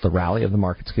 The rally of the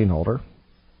market's getting older.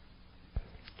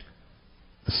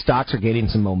 The stocks are gaining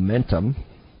some momentum.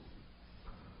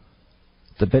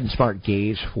 The benchmark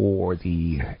gauge for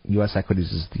the U.S.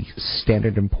 equities is the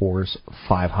Standard & Poor's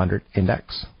 500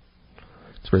 index.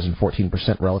 It's risen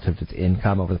 14% relative to the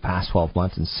income over the past 12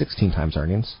 months and 16 times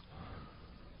earnings.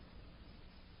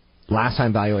 Last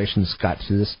time valuations got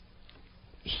to this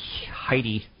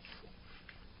Heidi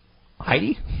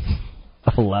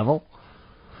of a level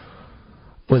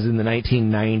was in the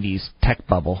 1990s tech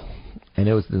bubble, and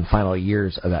it was in the final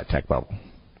years of that tech bubble.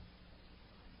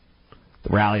 The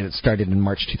rally that started in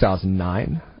March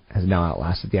 2009 has now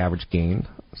outlasted the average gain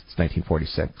since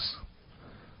 1946.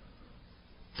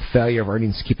 The failure of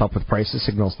earnings to keep up with prices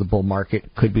signals the bull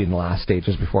market could be in the last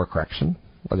stages before correction,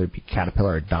 whether it be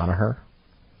Caterpillar or Danaher.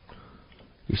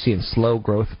 You're seeing slow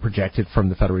growth projected from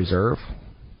the Federal Reserve.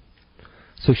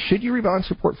 So should you rebalance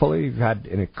your portfolio? You've had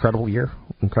an incredible year,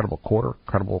 incredible quarter,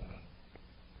 incredible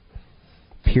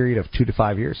period of 2 to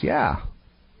 5 years. Yeah.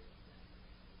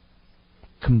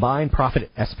 Combined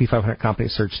profit at S&P 500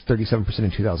 companies surged 37%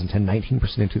 in 2010,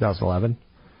 19% in 2011,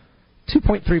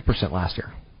 2.3% last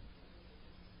year.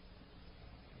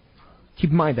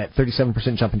 Keep in mind that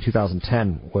 37% jump in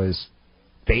 2010 was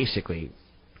basically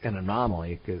an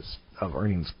anomaly because of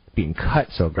earnings being cut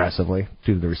so aggressively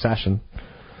due to the recession.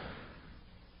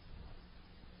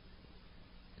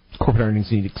 Corporate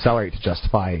earnings need to accelerate to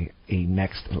justify a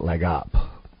next leg up.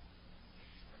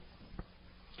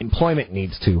 Employment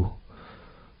needs to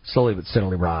slowly but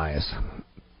steadily rise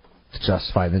to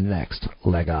justify the next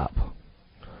leg up.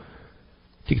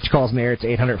 To get your calls in the air, it's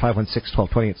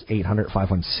 800-516-1220. It's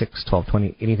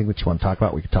 800-516-1220. Anything that you want to talk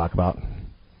about, we can talk about.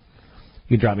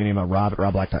 You can drop me an email,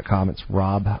 rob@robblack.com. It's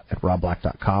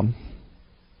rob@robblack.com.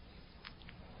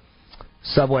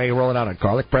 Subway rolling out a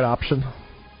garlic bread option.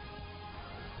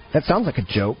 That sounds like a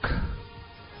joke.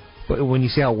 But when you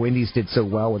see how Wendy's did so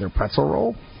well with their pretzel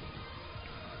roll,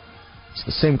 it's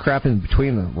the same crap in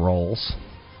between the rolls.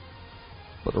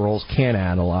 But the rolls can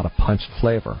add a lot of punch and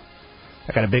flavor.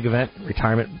 I got a big event,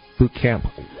 Retirement Boot Camp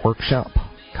Workshop,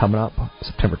 coming up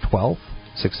September 12th,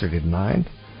 6:30 to 9.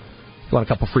 If you want a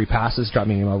couple free passes, drop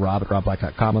me an email,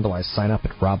 rob@robblack.com. Otherwise, sign up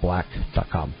at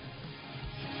robblack.com.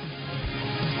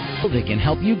 They can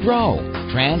help you grow.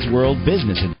 Transworld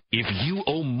Business. If you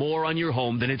owe more on your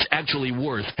home than it's actually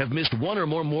worth, have missed one or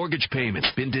more mortgage payments,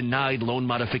 been denied loan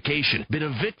modification, been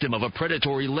a victim of a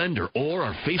predatory lender, or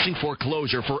are facing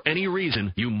foreclosure for any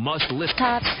reason, you must list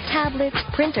laptops, tablets,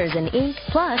 printers, and ink,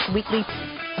 plus weekly.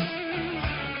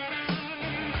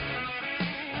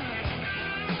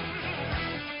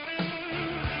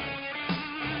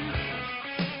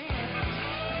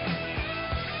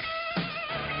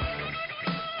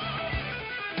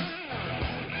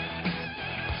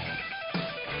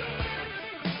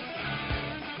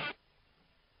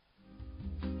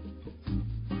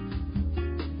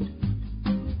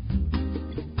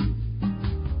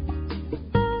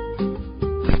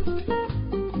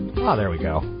 Oh, there we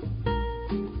go.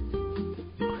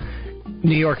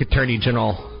 New York Attorney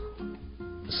General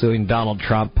suing Donald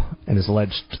Trump and his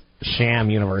alleged sham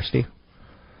university.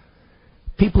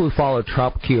 People who follow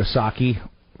Trump, Kiyosaki,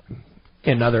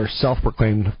 and other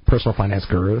self-proclaimed personal finance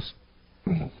gurus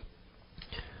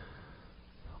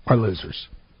are losers.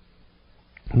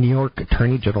 New York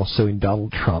Attorney General suing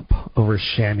Donald Trump over his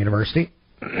sham university.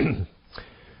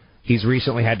 He's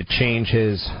recently had to change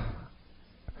his,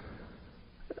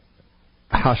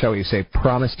 how shall we say,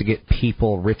 promise to get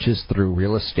people riches through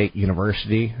real estate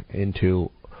university into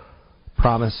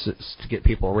promises to get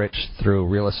people rich through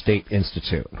Real Estate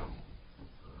Institute.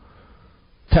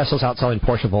 Tesla's outselling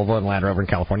Porsche, Volvo, and Land Rover in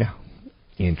California.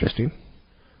 Interesting.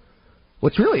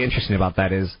 What's really interesting about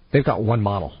that is they've got one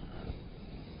model.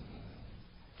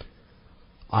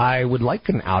 I would like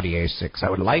an Audi A6. I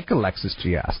would like a Lexus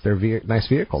GS. They're nice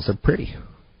vehicles. They're pretty.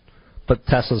 But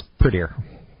Tesla's prettier.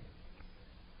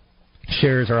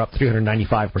 Shares are up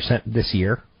 395% this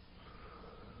year.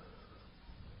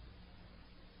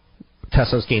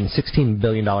 Tesla's gained $16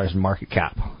 billion in market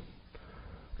cap.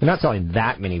 They're not selling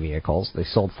that many vehicles. They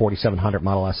sold 4,700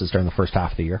 Model S's during the first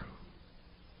half of the year.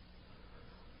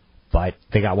 But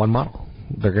they got one model.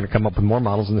 They're going to come up with more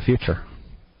models in the future.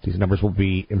 These numbers will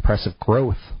be impressive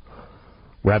growth,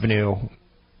 revenue,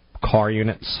 car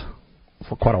units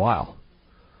for quite a while.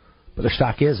 But their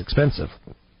stock is expensive.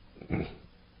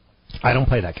 I don't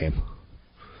play that game.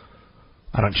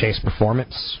 I don't chase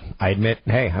performance. I admit,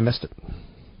 hey, I missed it.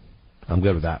 I'm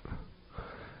good with that.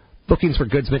 Bookings for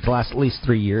goods meant to last at least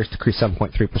 3 years decreased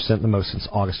 7.3%, the most since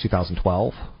August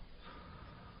 2012.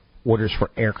 Orders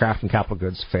for aircraft and capital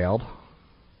goods failed.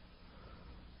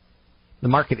 The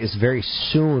market is very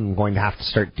soon going to have to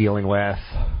start dealing with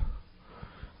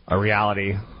a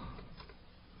reality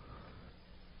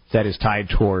that is tied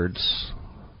towards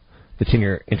the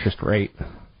 10-year interest rate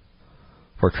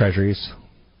for treasuries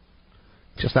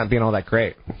just not being all that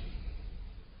great.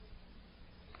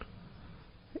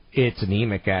 It's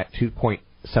anemic at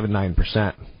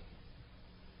 2.79%.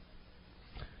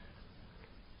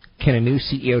 Can a new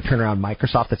CEO turn around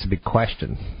Microsoft? That's a big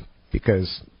question,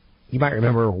 because you might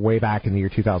remember way back in the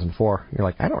year 2004. You're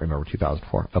like, I don't remember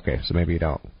 2004. Okay, so maybe you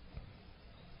don't.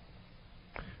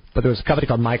 But there was a company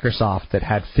called Microsoft that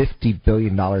had $50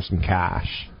 billion in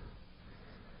cash.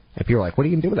 And people were like, what are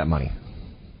you going to do with that money?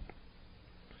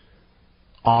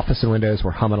 Office and Windows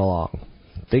were humming along.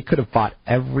 They could have bought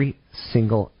every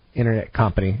single internet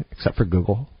company except for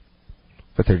Google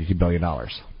for $32 billion.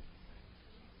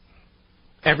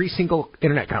 Every single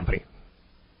internet company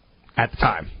at the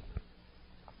time.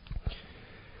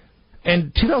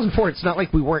 And 2004, it's not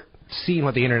like we weren't seeing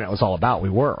what the internet was all about. We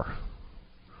were.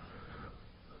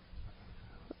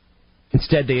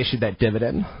 Instead, they issued that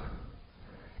dividend.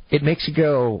 It makes you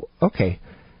go, okay,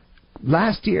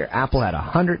 last year Apple had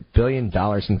 $100 billion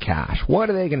in cash. What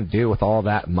are they going to do with all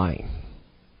that money?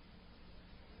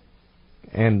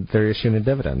 And they're issuing a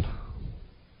dividend.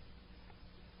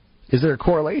 Is there a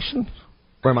correlation?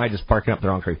 Or am I just barking up the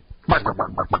wrong tree? Bark, bark,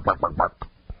 bark, bark, bark, bark, bark.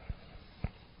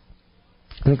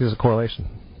 I think there's a correlation.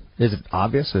 Is it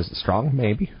obvious? Is it strong?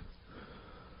 Maybe.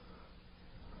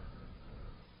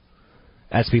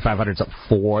 S&P 500's up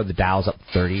 4. The Dow's up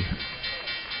 30.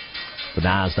 The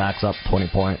Nasdaq's up 20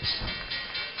 points.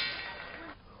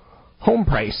 Home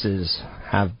prices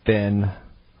have been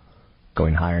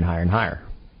going higher and higher and higher.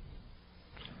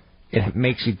 It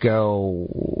makes you go,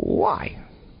 why?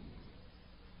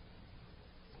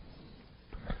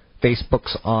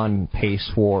 Facebook's on pace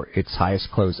for its highest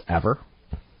close ever.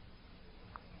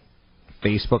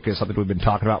 Facebook is something we've been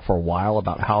talking about for a while,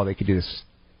 about how they could do this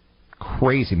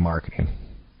crazy marketing.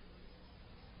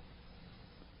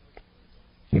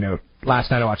 You know,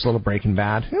 last night I watched a little Breaking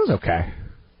Bad. It was okay.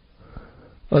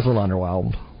 I was a little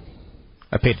underwhelmed.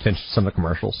 I paid attention to some of the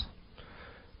commercials.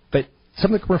 But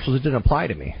some of the commercials didn't apply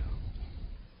to me.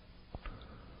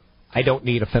 I don't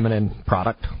need a feminine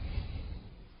product.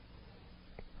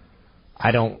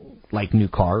 I don't like new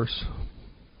cars.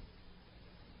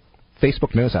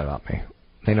 Facebook knows that about me.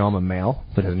 They know I'm a male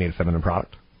that doesn't need a feminine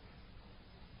product.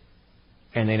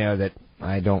 And they know that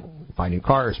I don't buy new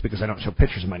cars because I don't show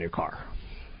pictures of my new car.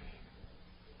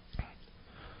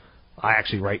 I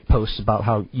actually write posts about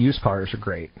how used cars are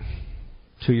great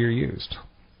till you're used.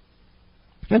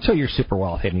 Until you're super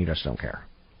well hidden, you just don't care.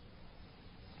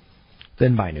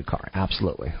 Then buy a new car,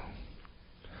 absolutely.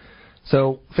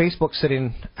 So Facebook's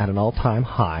sitting at an all-time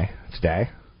high today.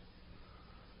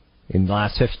 In the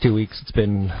last 52 weeks, it's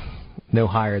been no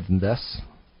higher than this,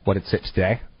 what it sits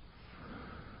today.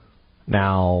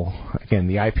 Now, again,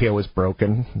 the IPO was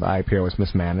broken. The IPO was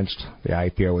mismanaged. The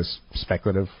IPO was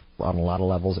speculative on a lot of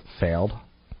levels. It failed.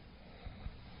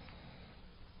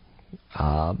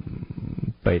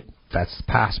 But that's the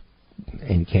past,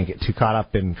 and you can't get too caught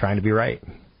up in trying to be right.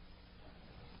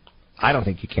 I don't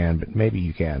think you can, but maybe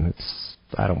you can.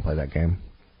 I don't play that game.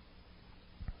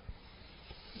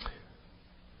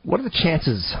 What are the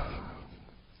chances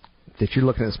that you're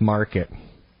looking at this market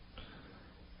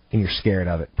and you're scared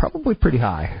of it? Probably pretty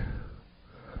high.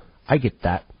 I get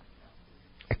that.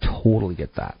 I totally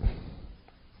get that.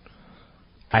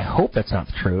 I hope that's not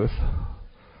the truth,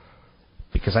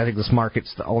 because I think this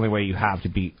market's the only way you have to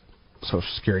beat Social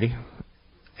Security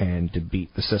and to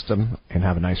beat the system and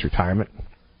have a nice retirement.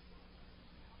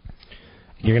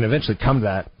 You're going to eventually come to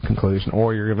that conclusion,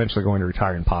 or you're eventually going to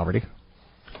retire in poverty.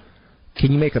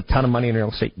 Can you make a ton of money in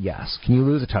real estate? Yes. Can you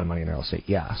lose a ton of money in real estate?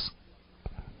 Yes.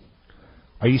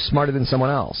 Are you smarter than someone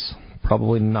else?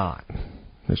 Probably not.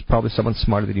 There's probably someone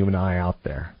smarter than you and I out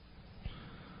there.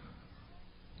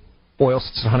 Oil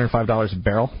sits at $105 a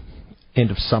barrel.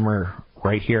 End of summer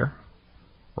right here,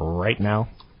 right now.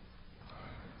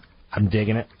 I'm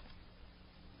digging it.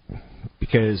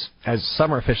 Because as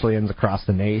summer officially ends across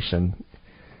the nation,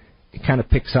 it kind of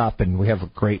picks up, and we have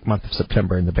a great month of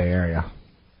September in the Bay Area.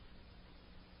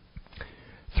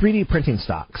 3D printing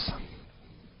stocks.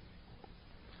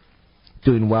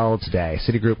 Doing well today.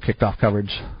 Citigroup kicked off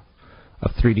coverage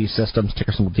of 3D Systems,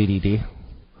 ticker symbol DDD.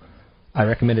 I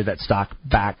recommended that stock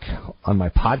back on my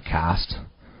podcast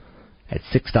at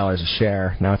 $6 a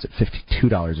share. Now it's at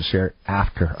 $52 a share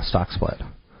after a stock split.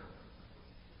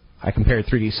 I compared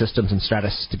 3D Systems and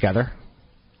Stratasys together.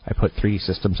 I put 3D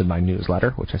Systems in my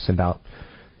newsletter, which I send out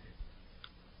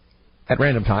at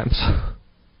random times.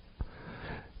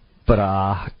 But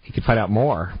you can find out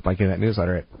more by getting that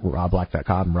newsletter at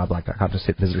robblack.com. robblack.com. Just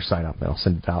hit visitor sign up. They'll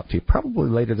send it out to you probably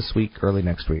later this week, early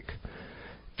next week.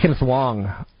 Kenneth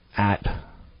Wong at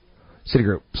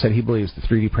Citigroup said he believes the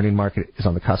 3D printing market is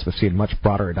on the cusp of seeing much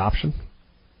broader adoption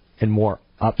and more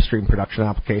upstream production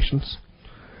applications.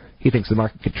 He thinks the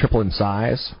market could triple in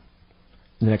size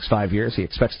in the next 5 years. He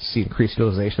expects to see increased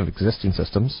utilization of existing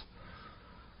systems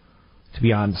to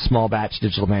beyond small batch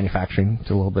digital manufacturing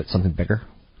to a little bit something bigger.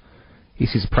 He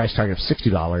sees a price target of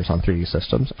 $60 on 3D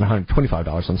Systems and $125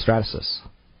 on Stratasys.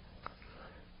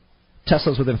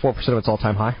 Tesla's within 4% of its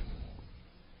all-time high.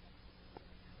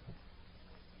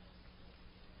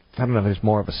 I don't know if there's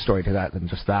more of a story to that than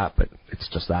just that, but it's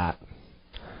just that.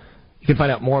 You can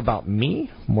find out more about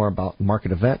me, more about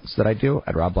market events that I do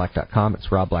at robblack.com. It's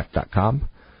robblack.com.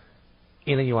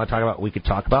 Anything you want to talk about, we could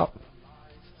talk about.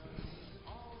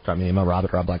 Drop me an email,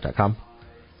 rob@robblack.com.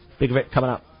 Big event coming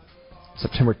up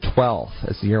September 12th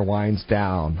as the year winds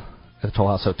down at the Toll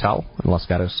House Hotel in Los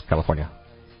Gatos, California.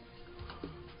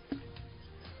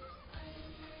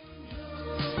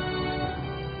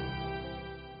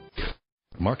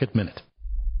 Market Minute.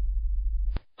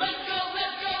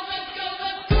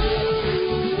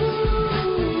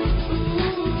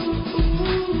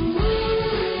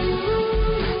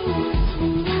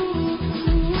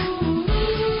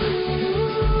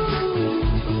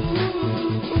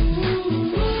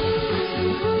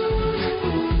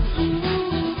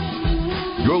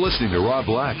 You're listening to Rob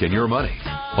Black and Your Money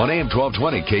on AM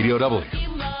 1220 KDOW.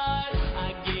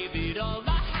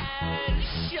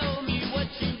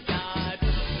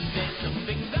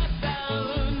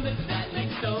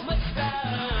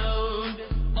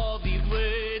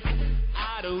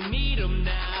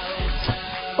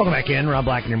 Welcome back in, Rob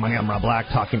Black and Your Money. I'm Rob Black,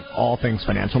 talking all things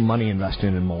financial, money,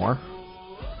 investing, and more.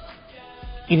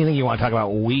 Anything you want to talk about,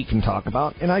 we can talk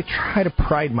about. And I try to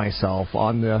pride myself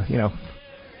on the,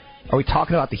 are we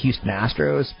talking about the Houston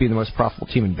Astros being the most profitable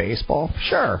team in baseball?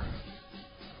 Sure.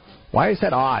 Why is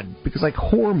that odd? Because like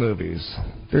horror movies,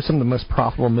 they're some of the most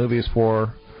profitable movies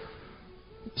for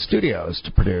studios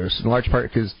to produce, in large part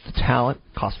because the talent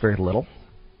costs very little.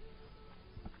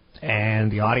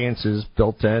 And the audience is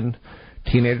built in.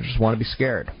 Teenagers want to be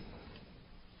scared.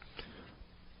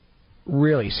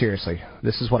 Really, seriously,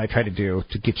 this is what I try to do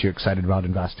to get you excited about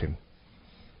investing.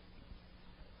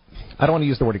 I don't want to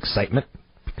use the word excitement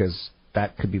because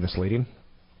that could be misleading.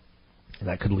 And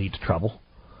that could lead to trouble.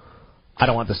 I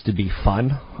don't want this to be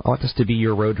fun. I want this to be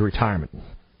your road to retirement.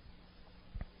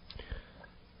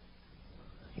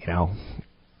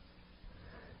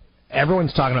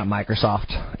 Everyone's talking about Microsoft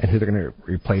and who they're going to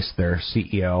replace their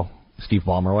CEO, Steve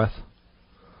Ballmer, with.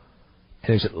 And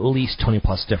there's at least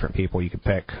 20-plus different people you could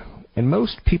pick. And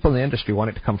most people in the industry want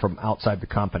it to come from outside the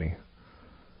company.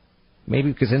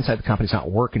 Maybe because inside the company's not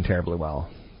working terribly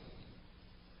well.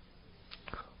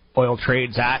 Oil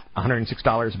trades at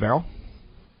 $106 a barrel.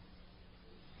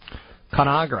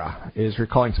 Conagra is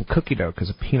recalling some cookie dough because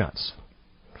of peanuts.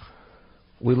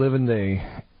 We live in the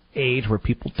age where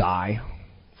people die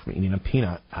from eating a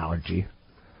peanut allergy.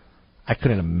 I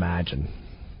couldn't imagine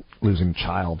losing a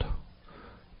child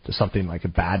to something like a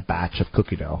bad batch of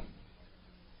cookie dough.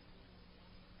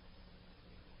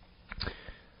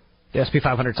 The S&P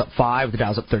 500's up 5, the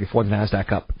Dow's up 34, the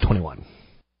NASDAQ up 21.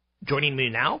 Joining me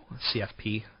now,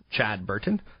 CFP Chad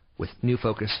Burton with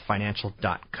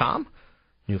NewFocusFinancial.com.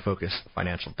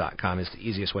 NewFocusFinancial.com is the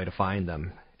easiest way to find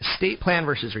them. Estate plan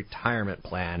versus retirement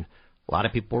plan. A lot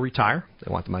of people retire.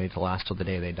 They want the money to last till the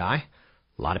day they die.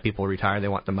 A lot of people retire, they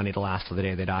want the money to last till the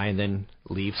day they die, and then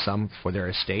leave some for their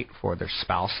estate, for their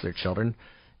spouse, their children.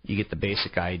 You get the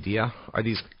basic idea. Are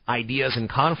these ideas in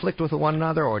conflict with one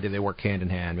another, or do they work hand in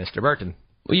hand, Mr. Burton?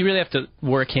 Well, you really have to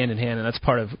work hand in hand, and that's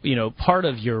part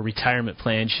of your retirement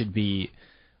plan should be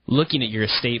looking at your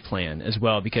estate plan as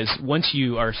well, because once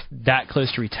you are that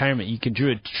close to retirement, you can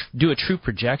do a true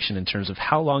projection in terms of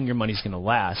how long your money's going to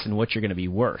last and what you're going to be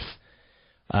worth.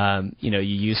 You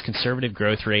use conservative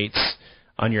growth rates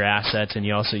on your assets, and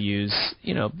you also use,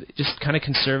 just kind of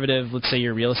conservative. Let's say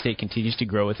your real estate continues to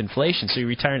grow with inflation, so you're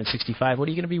retiring at 65. What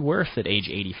are you going to be worth at age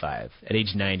 85, at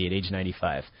age 90, at age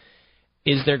 95?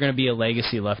 Is there going to be a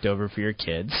legacy left over for your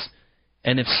kids?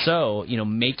 And if so,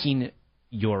 making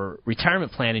your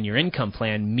retirement plan and your income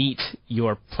plan meet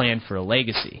your plan for a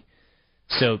legacy.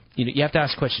 So you have to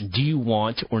ask the question, do you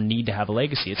want or need to have a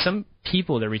legacy? At some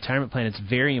people, their retirement plan, it's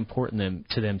very important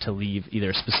to them to leave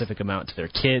either a specific amount to their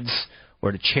kids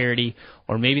or to charity,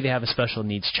 or maybe they have a special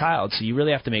needs child. So you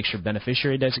really have to make sure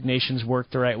beneficiary designations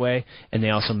work the right way, and they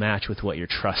also match with what your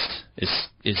trust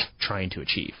is trying to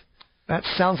achieve. That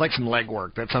sounds like some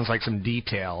legwork. That sounds like some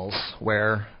details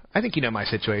where I think you know my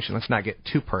situation. Let's not get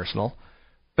too personal.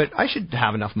 But I should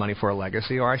have enough money for a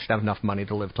legacy, or I should have enough money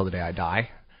to live till the day I die.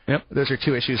 Yep. Those are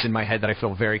two issues in my head that I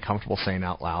feel very comfortable saying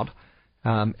out loud.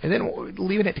 And then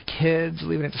leaving it to kids,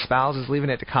 leaving it to spouses, leaving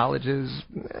it to colleges,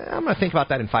 I'm going to think about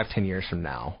that in 5-10 years from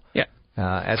now. Yeah.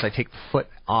 As I take the foot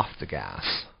off the gas.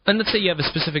 And let's say you have a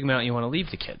specific amount you want to leave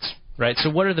to kids, right? So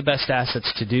what are the best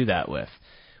assets to do that with?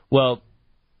 Well,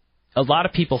 a lot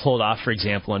of people hold off, for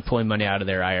example, on pulling money out of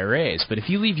their IRAs. But if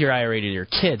you leave your IRA to your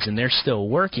kids and they're still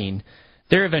working,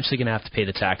 they're eventually going to have to pay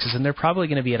the taxes, and they're probably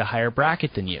going to be at a higher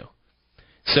bracket than you.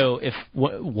 So if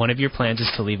one of your plans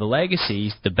is to leave a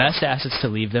legacy, the best assets to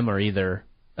leave them are either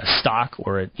a stock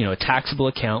or a taxable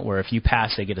account where if you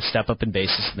pass, they get a step up in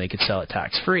basis and they could sell it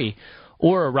tax-free,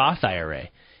 or a Roth IRA.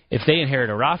 If they inherit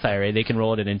a Roth IRA, they can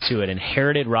roll it into an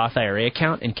inherited Roth IRA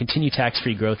account and continue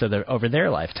tax-free growth over their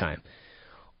lifetime.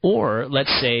 Or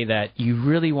let's say that you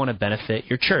really want to benefit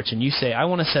your church, and you say, I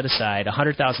want to set aside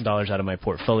 $100,000 out of my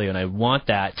portfolio, and I want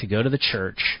that to go to the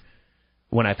church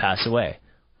when I pass away.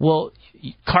 Well,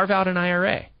 carve out an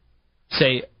IRA.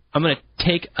 Say, I'm going to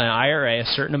take an IRA, a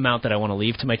certain amount that I want to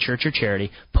leave to my church or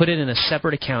charity, put it in a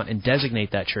separate account and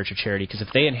designate that church or charity, because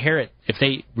if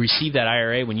they receive that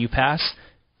IRA when you pass,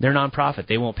 they're nonprofit.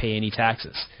 They won't pay any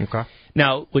taxes. Okay.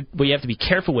 Now, what you have to be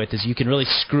careful with is you can really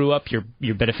screw up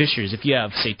your beneficiaries. If you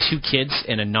have, say, 2 kids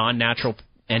in a non-natural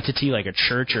entity like a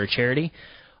church or a charity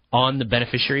on the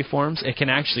beneficiary forms, it can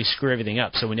actually screw everything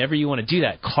up. So whenever you want to do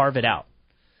that, carve it out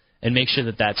and make sure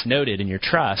that that's noted in your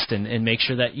trust, and make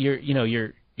sure that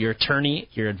your attorney,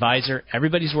 your advisor,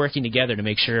 everybody's working together to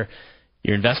make sure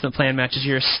your investment plan matches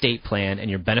your estate plan and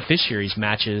your beneficiaries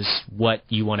matches what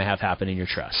you want to have happen in your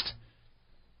trust.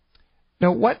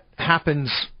 Now, what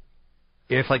happens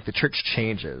if, the church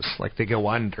changes, they go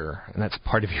under, and that's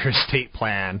part of your estate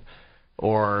plan,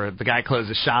 or the guy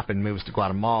closes shop and moves to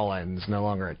Guatemala and is no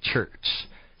longer a church?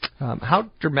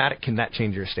 How dramatic can that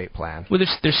change your estate plan? Well,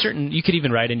 there's certain, you could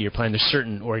even write into your plan, there's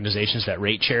certain organizations that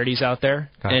rate charities out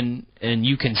there, okay. and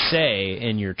you can say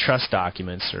in your trust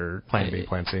documents or Plan B,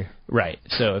 Plan C. Right.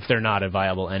 So if they're not a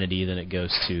viable entity, then it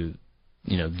goes to,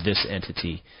 this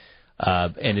entity.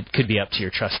 And it could be up to your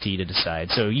trustee to decide.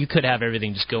 So you could have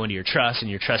everything just go into your trust,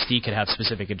 and your trustee could have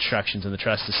specific instructions in the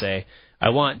trust to say, I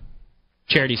want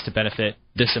charities to benefit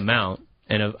this amount,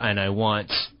 and I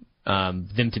want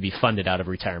them to be funded out of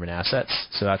retirement assets.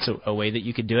 So that's a way that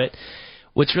you could do it.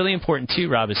 What's really important, too,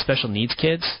 Rob, is special needs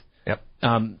kids. Yep.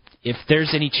 If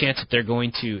there's any chance that they're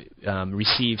going to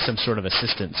receive some sort of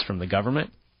assistance from the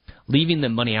government, leaving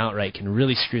them money outright can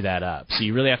really screw that up. So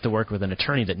you really have to work with an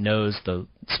attorney that knows the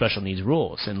special needs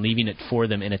rules and leaving it for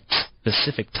them in a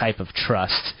specific type of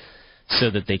trust so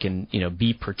that they can,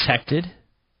 be protected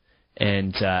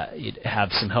and have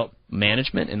some help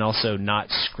management and also not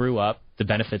screw up the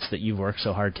benefits that you've worked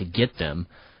so hard to get them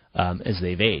as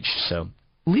they've aged. So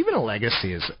leaving a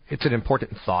legacy it's an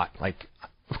important thought.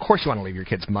 Of course you want to leave your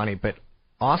kids money, but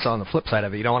also on the flip side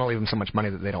of it, you don't want to leave them so much money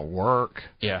that they don't work.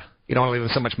 Yeah. You don't want to leave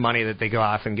them so much money that they go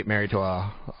off and get married to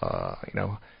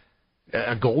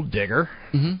a gold digger.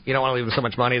 Mm-hmm. You don't want to leave them so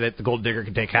much money that the gold digger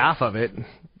can take half of it.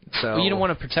 So you don't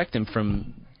want to protect them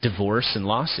from divorce and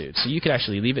lawsuits. So you could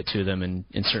actually leave it to them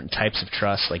in certain types of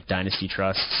trusts, like dynasty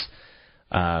trusts.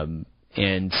 So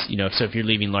if you're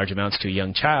leaving large amounts to a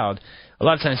young child, a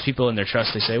lot of times people in their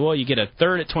trust, they say, well, you get a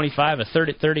third at 25, a third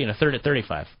at 30, and a third at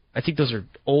 35. I think those are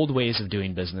old ways of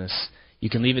doing business. You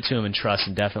can leave it to them in trust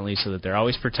indefinitely so that they're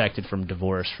always protected from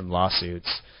divorce, from lawsuits,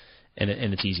 and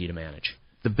it's easy to manage.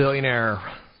 The billionaire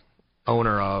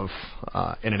owner of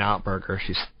In-N-Out Burger.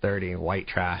 She's 30, white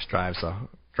trash, drives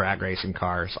drag racing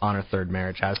cars, on her third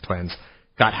marriage, has twins.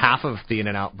 Got half of the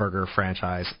In-N-Out Burger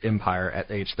franchise empire at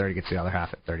age 30, gets the other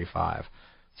half at 35.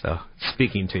 So,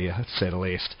 speaking to you, to say the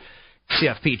least.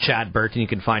 CFP Chad Burton, you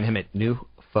can find him at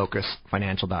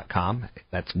newfocusfinancial.com.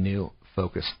 That's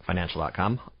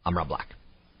newfocusfinancial.com. I'm Rob Black.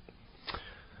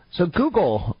 So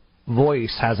Google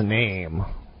Voice has a name.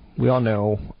 We all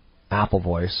know Apple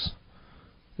Voice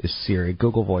is Siri.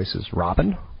 Google Voice is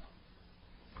Robin.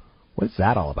 What is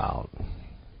that all about?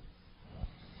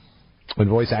 When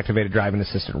voice-activated driving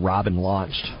assistant Robin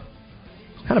launched,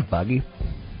 it's kind of buggy.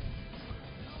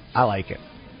 I like it.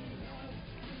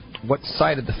 What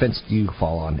side of the fence do you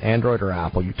fall on, Android or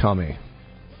Apple? You tell me,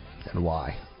 and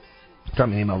why. Drop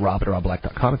me an email,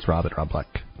 rob@robblack.com. It's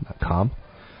rob@robblack.com.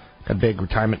 Got a big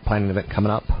retirement planning event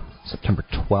coming up, September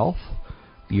 12th.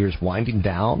 The year's winding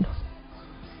down.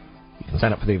 You can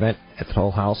sign up for the event at the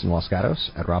Toll House in Los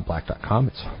Gatos at robblack.com.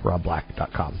 It's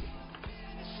robblack.com.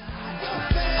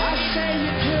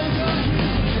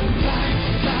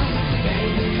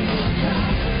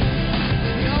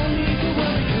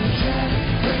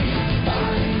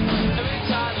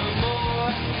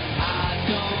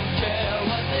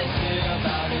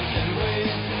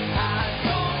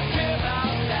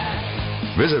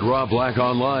 Visit Rob Black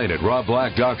online at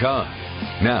robblack.com.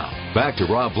 Now, back to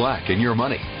Rob Black and Your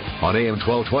Money on AM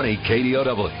 1220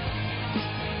 KDOW.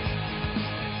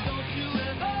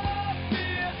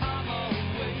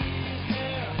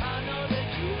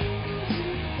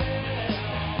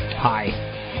 Hi.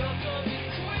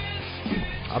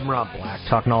 I'm Rob Black,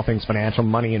 talking all things financial,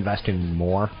 money, investing, and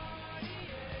more.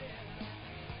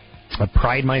 I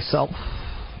pride myself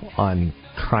on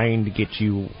trying to get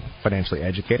you financially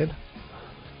educated.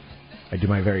 I do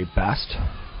my very best.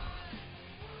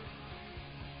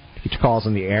 To get your calls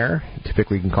in the air,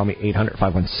 typically you can call me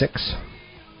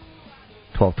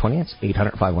 800-516-1220. It's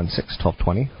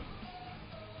 800-516-1220.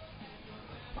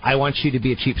 I want you to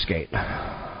be a cheapskate.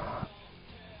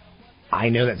 I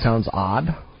know that sounds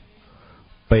odd,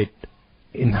 but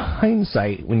in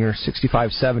hindsight, when you're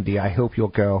 65, 70, I hope you'll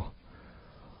go,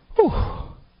 whew,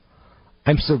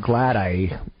 I'm so glad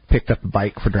I picked up a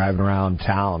bike for driving around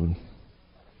town.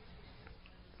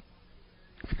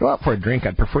 If you go out for a drink,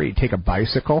 I'd prefer you take a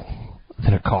bicycle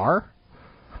than a car.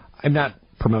 I'm not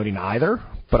promoting either,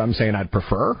 but I'm saying I'd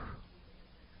prefer.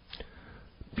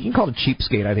 Being called a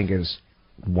cheapskate, I think, is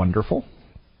wonderful.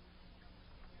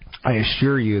 I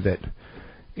assure you that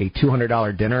a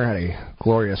 $200 dinner at a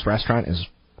glorious restaurant is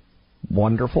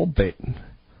wonderful, but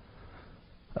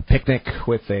a picnic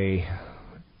with a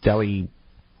deli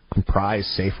comprised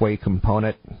Safeway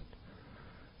component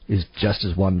is just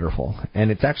as wonderful, and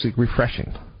it's actually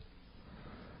refreshing.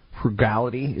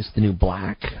 Frugality is the new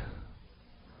black.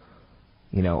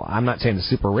 You know, I'm not saying the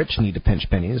super rich need to pinch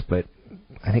pennies, but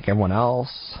I think everyone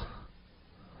else,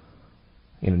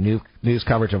 you know, news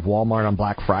coverage of Walmart on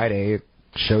Black Friday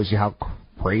shows you how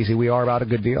crazy we are about a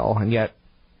good deal, and yet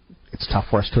it's tough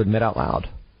for us to admit out loud.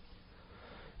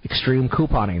 Extreme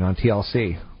couponing on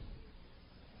TLC.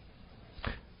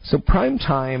 So prime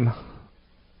time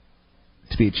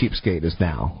to be a cheapskate is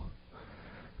now.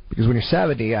 Because when you're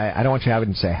 70, I don't want you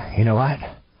having to say, you know what,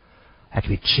 I could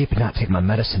be cheap and not take my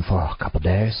medicine for a couple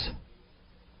days.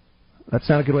 That's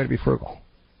not a good way to be frugal.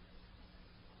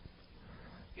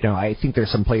 You know, I think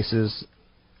there's some places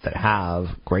that have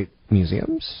great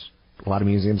museums. A lot of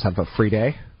museums have a free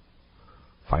day.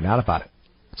 Find out about it.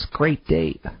 It's a great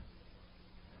date.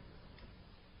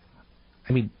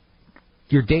 I mean,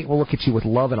 your date will look at you with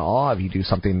love and awe if you do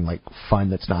something like fun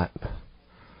that's not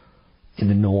in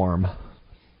the norm.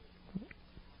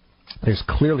 There's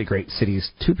clearly great cities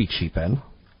to be cheap in.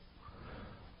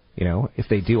 You know, if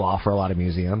they do offer a lot of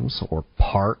museums or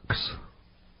parks,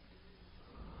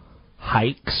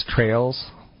 hikes,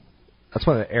 trails. That's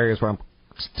one of the areas where I'm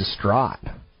distraught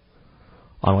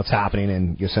on what's happening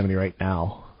in Yosemite right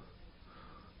now.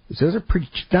 Those are pretty,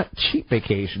 not cheap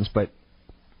vacations, but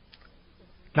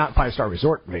not five-star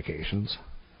resort vacations.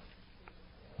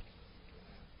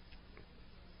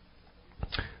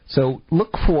 So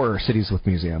look for cities with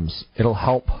museums. It'll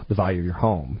help the value of your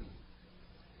home.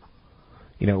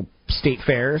 You know, state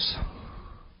fairs,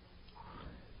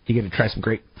 you get to try some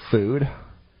great food.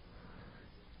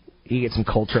 You get some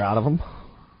culture out of them.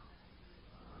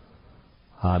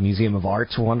 Museum of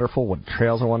Arts are wonderful. Wood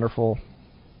Trails are wonderful.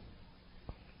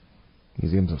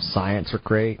 Museums of Science are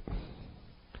great.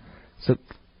 So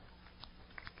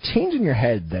change in your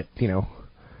head that, you know,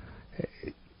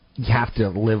 you have to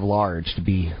live large to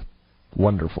be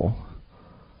wonderful.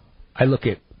 I look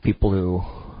at people who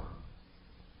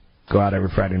go out every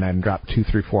Friday night and drop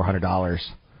 $200, $300, $400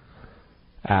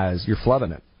 as you're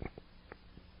flubbing it.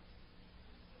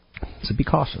 So be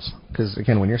cautious, because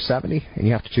again, when you're 70 and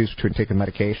you have to choose between taking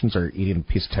medications or eating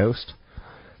a piece of toast,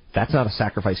 that's not a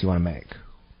sacrifice you want to make.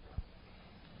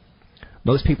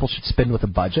 Most people should spend with a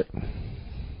budget.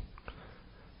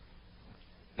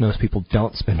 Most people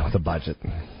don't spend with a budget.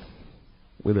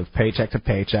 We live paycheck to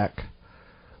paycheck.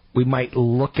 We might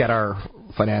look at our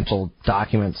financial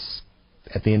documents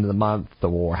at the end of the month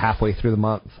or halfway through the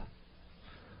month.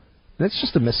 That's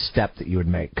just a misstep that you would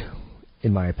make,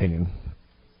 in my opinion.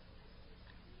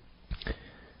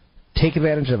 Take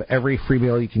advantage of every free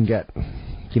meal you can get.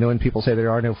 You know when people say there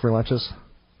are no free lunches?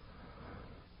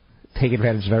 Take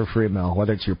advantage of every free meal,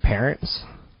 whether it's your parents,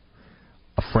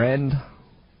 a friend.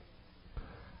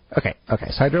 Okay,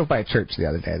 so I drove by a church the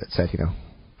other day that said,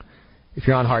 if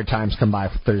you're on hard times, come by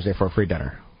Thursday for a free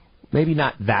dinner. Maybe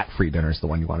not that free dinner is the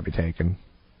one you want to be taking.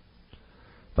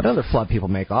 But another flub people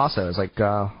make also is like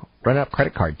running up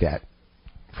credit card debt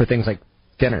for things like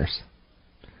dinners.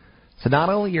 So not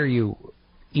only are you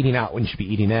eating out when you should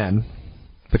be eating in,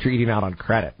 but you're eating out on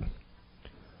credit.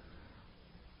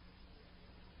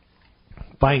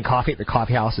 Buying coffee at the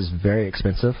coffee house is very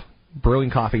expensive. Brewing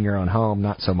coffee in your own home,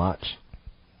 not so much.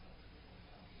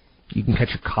 You can cut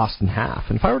your cost in half.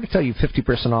 And if I were to tell you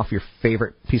 50% off your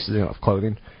favorite pieces of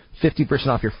clothing, 50%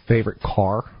 off your favorite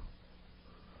car,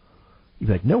 you'd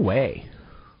be like, no way.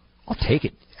 I'll take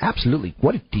it. Absolutely.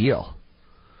 What a deal.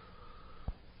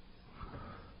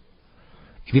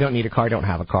 If you don't need a car, don't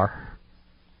have a car.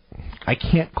 I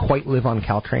can't quite live on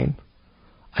Caltrain.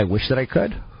 I wish that I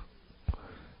could,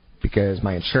 because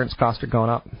my insurance costs are going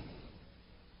up.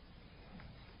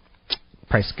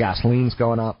 Price of gasoline's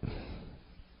going up.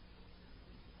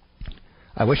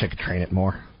 I wish I could train it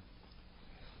more.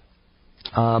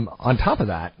 On top of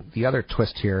that, the other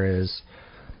twist here is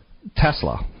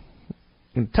Tesla.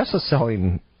 And Tesla's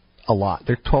selling a lot.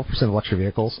 They're 12% of electric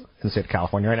vehicles in the state of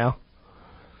California right now.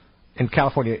 And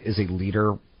California is a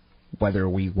leader, whether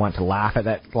we want to laugh at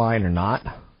that line or not.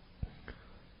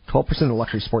 12% of the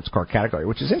luxury sports car category,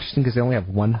 which is interesting because they only have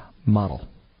one model.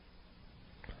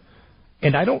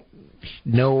 And I don't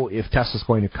know if Tesla's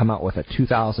going to come out with a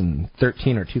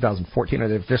 2013 or 2014, or if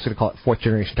they're just going to call it 4th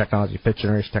generation technology, 5th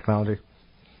generation technology.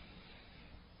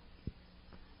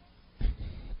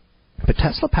 But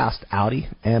Tesla passed Audi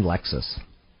and Lexus.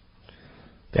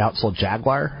 They outsold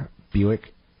Jaguar,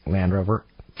 Buick, Land Rover,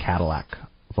 Cadillac,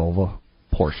 Volvo,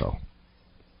 Porsche.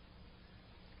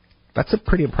 That's a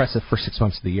pretty impressive first 6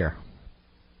 months of the year.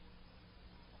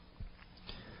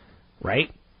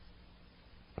 Right?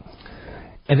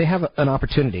 And they have an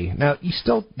opportunity. Now,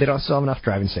 they don't still have enough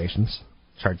charging stations.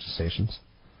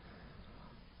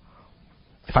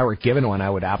 If I were given one, I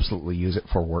would absolutely use it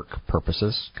for work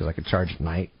purposes, because I could charge at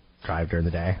night, drive during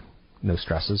the day, no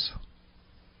stresses.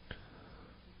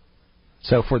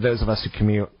 So for those of us who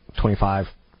commute 25,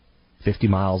 50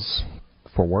 miles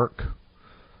for work,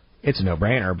 it's a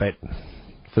no-brainer, but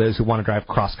for those who want to drive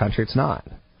cross-country, it's not.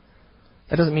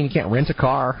 That doesn't mean you can't rent a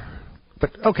car.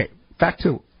 But, okay, back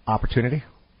to opportunity.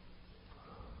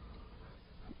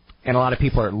 And a lot of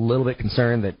people are a little bit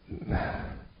concerned that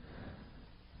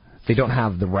they don't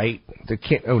have the right, they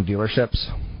can't own dealerships.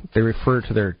 They refer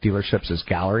to their dealerships as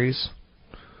galleries,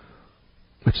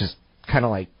 which is kind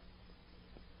of like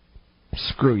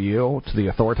screw you to the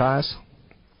authorities.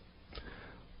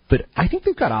 But I think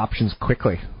they've got options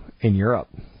quickly in Europe.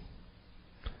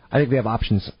 I think they have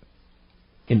options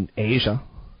in Asia.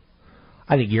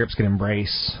 I think Europe's going to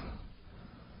embrace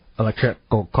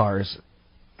electrical cars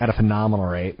at a phenomenal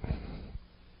rate.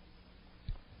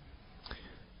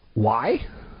 Why?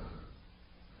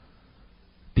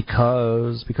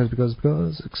 Because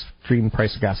extreme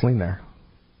price of gasoline there.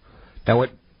 Now, what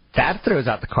that throws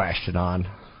out the question on,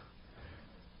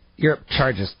 Europe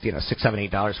charges $6,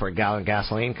 $7, $8 for a gallon of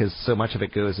gasoline because so much of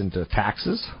it goes into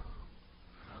taxes,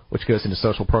 which goes into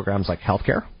social programs like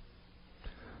healthcare.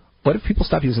 What if people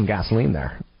stop using gasoline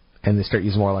there and they start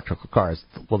using more electrical cars?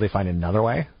 Will they find another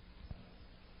way?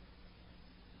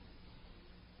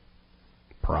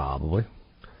 Probably.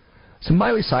 So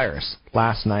Miley Cyrus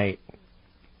last night,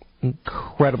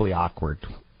 incredibly awkward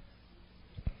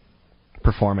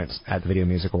performance at the Video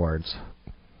Music Awards.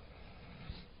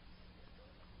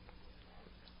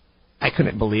 I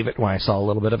couldn't believe it when I saw a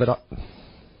little bit of it.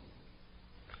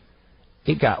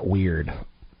 It got weird.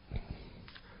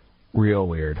 Real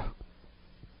weird.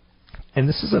 And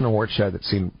this is an award show that's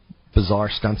seen bizarre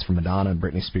stunts from Madonna and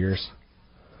Britney Spears.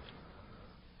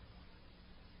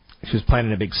 She was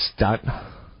planning a big stunt.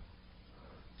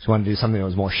 She wanted to do something that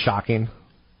was more shocking.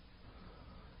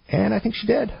 And I think she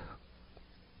did.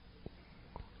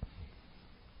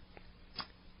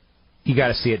 You got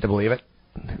to see it to believe it.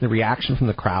 The reaction from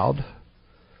the crowd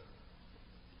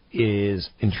is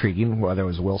intriguing, whether it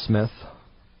was Will Smith,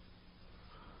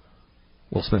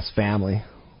 Will Smith's family,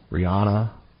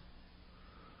 Rihanna.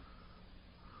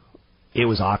 It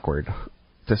was awkward,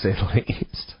 to say the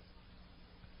least.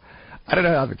 I don't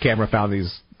know how the camera found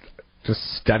these just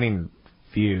stunning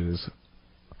views.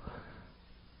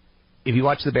 If you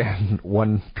watch the band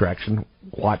One Direction,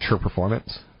 watch her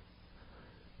performance.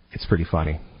 It's pretty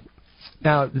funny.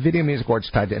 Now, the Video Music Awards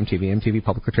tied to MTV. MTV,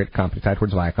 publicly traded company, tied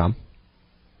towards Viacom.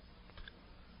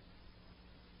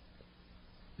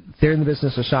 They're in the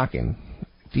business of shocking.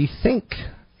 Do you think,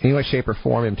 in any way, shape, or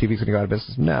form, MTV's going to go out of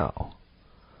business? No.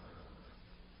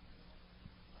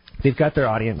 They've got their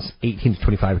audience, 18 to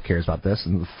 25, who cares about this.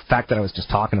 And the fact that I was just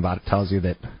talking about it tells you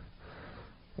that,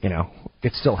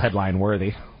 it's still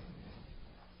headline-worthy.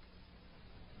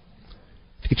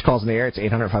 To get your calls in the air, it's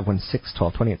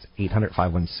 800-516-1220. It's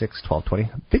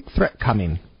 800-516-1220. A big threat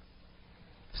coming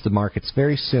to the markets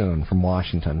very soon from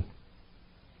Washington.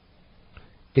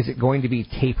 Is it going to be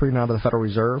tapering out of the Federal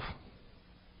Reserve?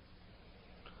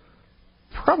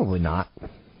 Probably not.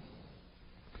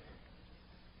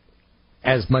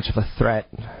 As much of a threat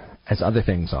as other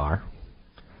things are.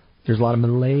 There's a lot of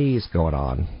malaise going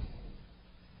on.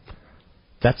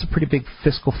 That's a pretty big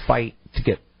fiscal fight to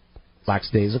get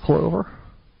lackadaisical over.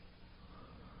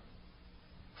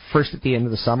 First, at the end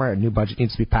of the summer, a new budget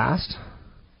needs to be passed.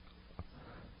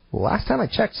 Last time I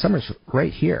checked, summer's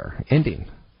right here, ending.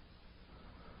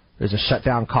 There's a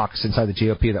shutdown caucus inside the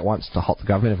GOP that wants to halt the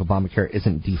government if Obamacare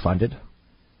isn't defunded.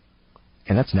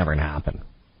 And that's never going to happen.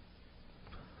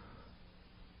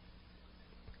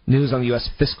 News on the U.S.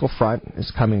 fiscal front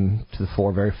is coming to the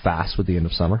fore very fast with the end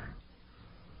of summer.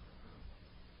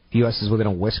 The U.S. is within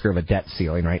a whisker of a debt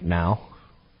ceiling right now.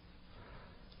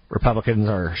 Republicans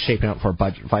are shaping up for a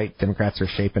budget fight. Democrats are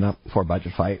shaping up for a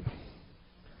budget fight.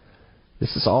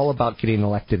 This is all about getting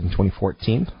elected in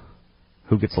 2014.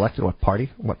 Who gets elected, what party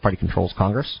controls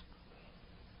Congress.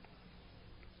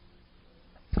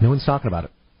 No one's talking about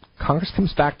it. Congress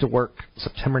comes back to work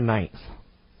September 9th.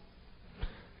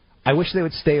 I wish they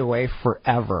would stay away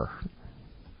forever,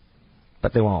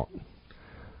 but they won't.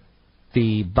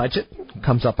 The budget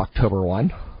comes up October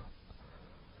 1.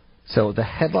 So the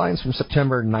headlines from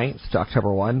September 9th to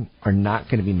October 1 are not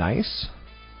going to be nice.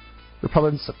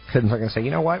 Republicans are going to say,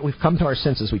 you know what, we've come to our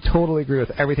senses. We totally agree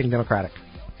with everything Democratic.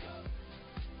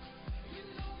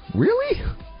 Really?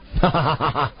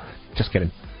 Just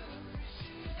kidding.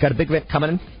 Got a big event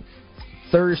coming in.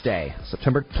 Thursday,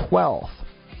 September 12th,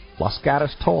 Los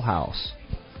Gatos Toll House.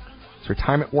 It's a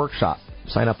retirement workshop.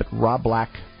 Sign up at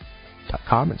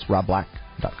robblack.com. It's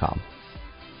robblack.com.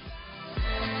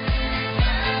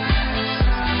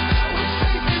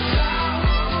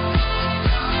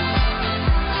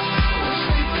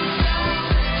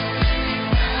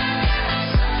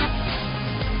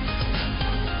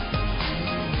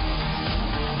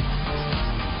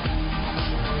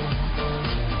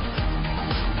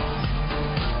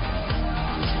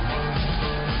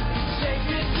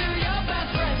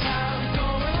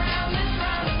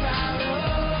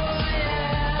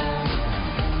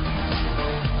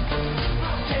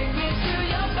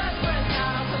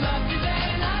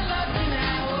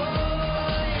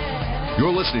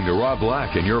 You're listening to Rob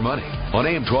Black and Your Money on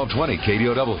AM 1220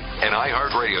 KDOW, an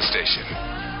iHeart radio station.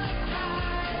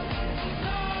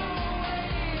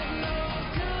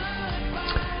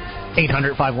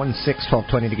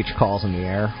 (800-516-1220) to get your calls in the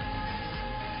air.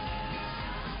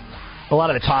 A lot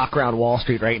of the talk around Wall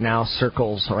Street right now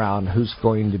circles around who's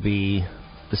going to be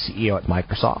the CEO at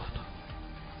Microsoft.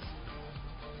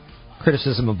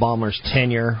 Criticism of Ballmer's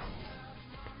tenure.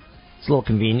 It's a little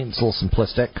convenient. It's a little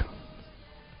simplistic.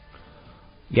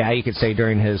 Yeah, you could say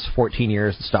during his 14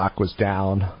 years the stock was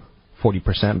down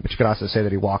 40%, but you could also say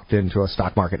that he walked into a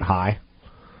stock market high,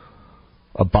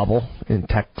 a bubble in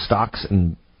tech stocks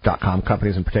and .com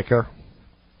companies in particular.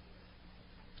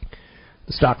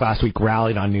 The stock last week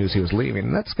rallied on news he was leaving,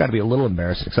 and that's got to be a little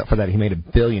embarrassing, except for that he made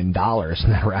 $1 billion in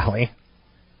that rally.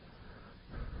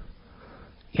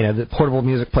 You know, the portable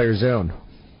music player Zune,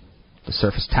 the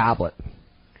Surface tablet,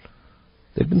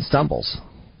 they've been stumbles.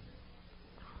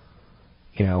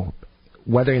 You know,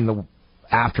 weathering the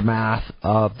aftermath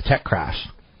of the tech crash.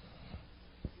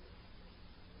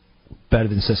 Better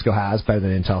than Cisco has, better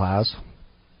than Intel has.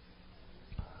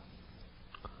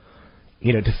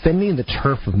 You know, defending the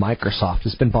turf of Microsoft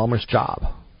has been Ballmer's job.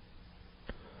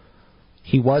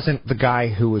 He wasn't the guy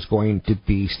who was going to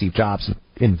be Steve Jobs and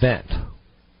invent.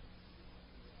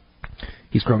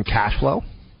 He's grown cash flow.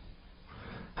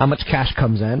 How much cash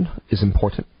comes in is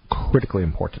important, critically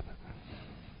important.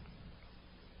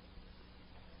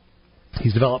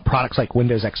 He's developed products like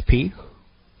Windows XP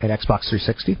and Xbox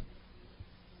 360.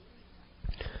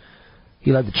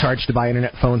 He led the charge to buy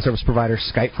internet phone service provider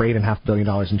Skype for $8.5 billion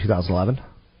in 2011.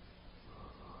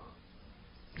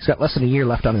 He's got less than a year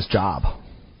left on his job.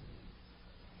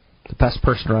 The best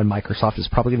person to run Microsoft is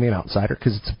probably going to be an outsider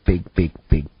because it's a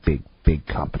big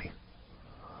company.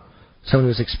 Someone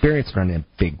who's experienced running a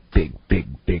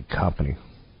big company.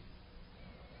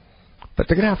 But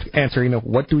they're going to have to answer,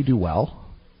 what do we do well?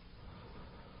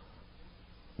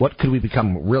 What could we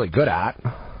become really good at?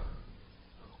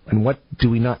 And what do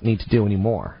we not need to do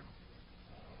anymore?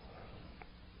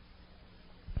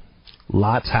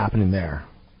 Lots happening there.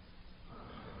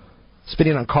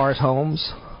 Spending on cars,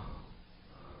 homes,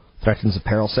 threatens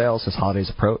apparel sales as holidays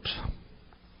approach.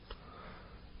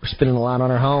 We're spending a lot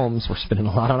on our homes. We're spending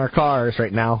a lot on our cars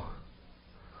right now.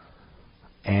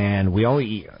 And we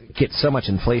only get so much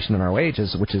inflation in our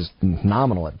wages, which is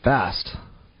nominal at best.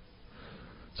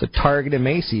 So Target and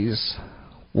Macy's,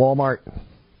 Walmart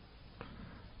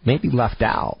may be left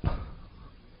out.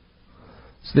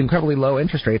 So the incredibly low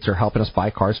interest rates are helping us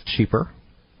buy cars cheaper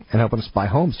and helping us buy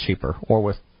homes cheaper or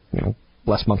with,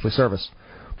 less monthly service.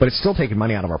 But it's still taking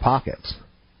money out of our pockets.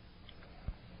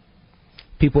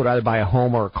 People would either buy a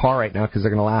home or a car right now because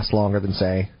they're going to last longer than,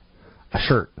 say, a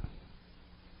shirt.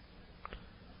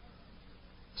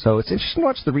 So it's interesting to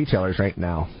watch the retailers right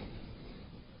now.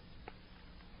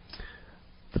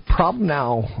 The problem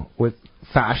now with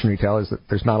fashion retail is that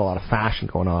there's not a lot of fashion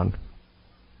going on.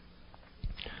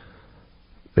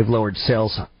 They've lowered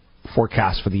sales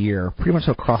forecasts for the year pretty much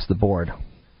across the board.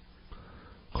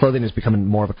 Clothing is becoming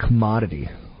more of a commodity.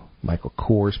 Michael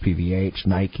Kors, PVH,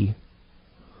 Nike.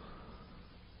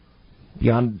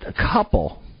 Beyond a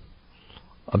couple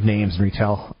of names in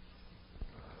retail,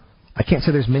 I can't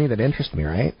say there's many that interest me,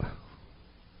 right?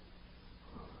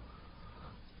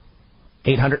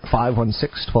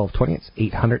 800-516-1220. It's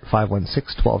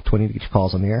 800-516-1220 to get your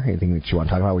calls on the air. Anything that you want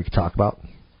to talk about, we can talk about.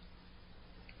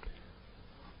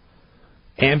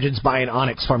 Amgen's buying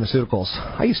Onyx Pharmaceuticals.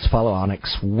 I used to follow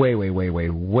Onyx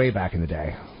way back in the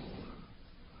day.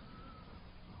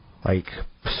 Like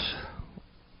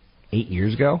 8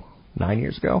 years ago? 9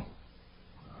 years ago?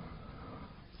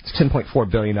 It's a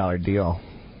 $10.4 billion deal.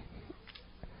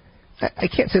 I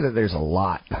can't say that there's a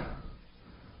lot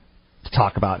to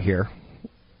talk about here.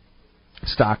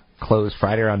 Stock closed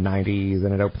Friday around 90,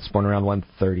 then it opened this morning around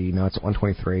 130. Now it's at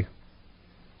 123.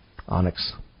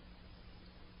 Onyx.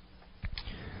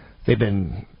 They've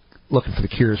been looking for the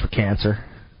cures for cancer,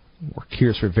 or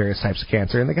cures for various types of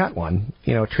cancer, and they got one,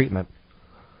 a treatment.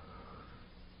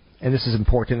 And this is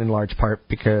important in large part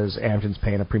because Amgen's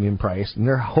paying a premium price, and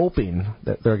they're hoping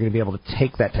that they're going to be able to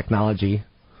take that technology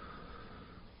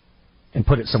and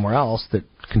put it somewhere else that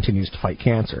continues to fight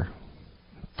cancer.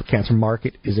 The cancer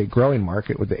market is a growing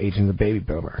market with the aging of the baby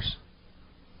boomers.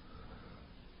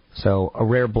 So a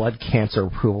rare blood cancer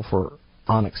approval for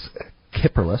Onyx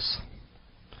Kyprolis,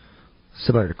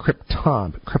 similar to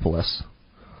Krypton, but Kryprolis,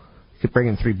 could bring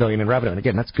in $3 billion in revenue. And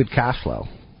again, that's good cash flow.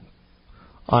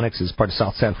 Onyx is part of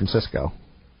South San Francisco.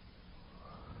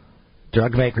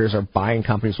 Drug makers are buying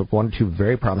companies with one or two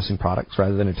very promising products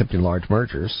rather than attempting large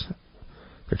mergers.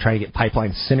 They're trying to get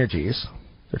pipeline synergies.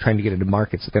 They're trying to get into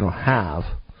markets that they don't have.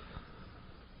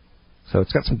 So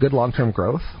it's got some good long-term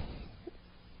growth.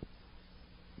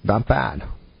 Not bad.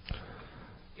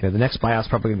 The next buyout is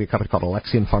probably going to be a company called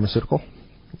Alexion Pharmaceutical,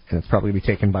 and it's probably going to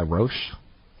be taken by Roche.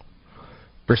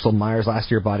 Bristol Myers last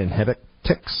year bought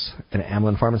Inhibitix and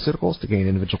Amylin Pharmaceuticals to gain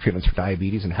individual treatments for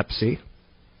diabetes and Hep C.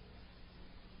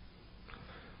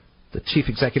 The chief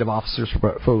executive officers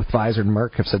for both Pfizer and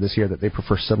Merck have said this year that they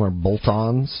prefer similar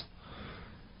bolt-ons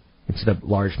instead of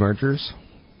large mergers.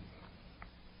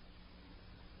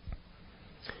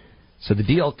 So the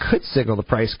deal could signal the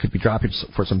price could be dropping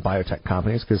for some biotech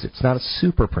companies because it's not a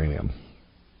super premium.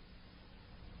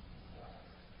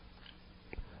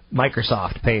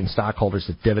 Microsoft paying stockholders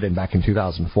a dividend back in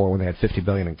 2004 when they had $50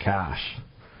 billion in cash.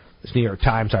 This New York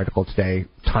Times article today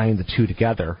tying the two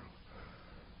together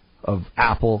of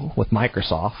Apple with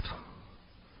Microsoft.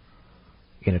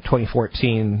 In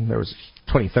 2013, there was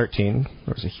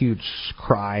a huge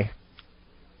cry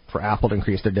for Apple to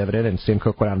increase their dividend, and Tim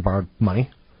Cook went out and borrowed money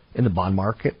in the bond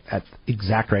market at the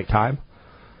exact right time.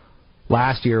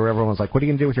 Last year, everyone was like, what are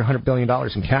you going to do with your $100 billion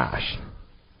in cash?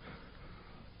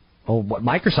 Well, what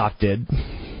Microsoft did,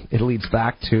 it leads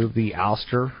back to the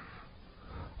ouster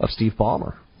of Steve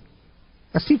Ballmer.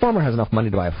 Now, Steve Ballmer has enough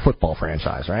money to buy a football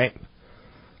franchise, right?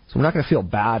 So we're not going to feel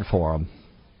bad for him.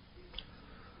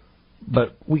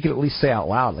 But we can at least say out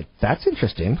loud, like, that's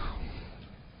interesting.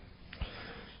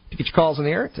 To get your calls in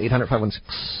the air, it's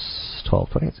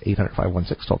 800-516-1220. It's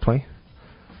 800-516-1220.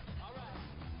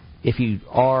 If you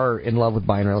are in love with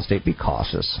buying real estate, be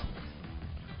cautious.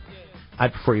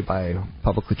 I'd prefer you buy a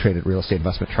publicly traded real estate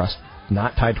investment trust,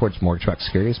 not tied towards mortgage-backed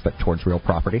securities, but towards real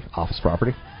property, office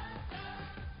property.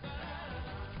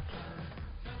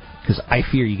 Because I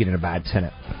fear you get in a bad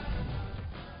tenant.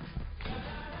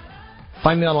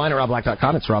 Find me online at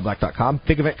robblack.com. It's robblack.com.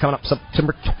 Big event coming up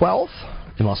September 12th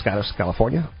in Los Gatos,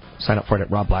 California. Sign up for it at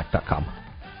robblack.com.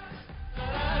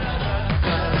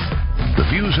 The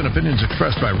views and opinions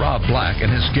expressed by Rob Black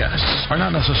and his guests are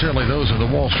not necessarily those of the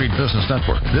Wall Street Business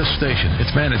Network, this station,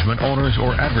 its management, owners,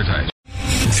 or advertisers.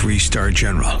 3-star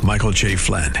General Michael J.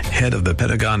 Flynn, head of the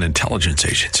Pentagon Intelligence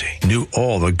Agency, knew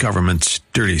all the government's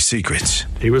dirty secrets.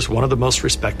 He was one of the most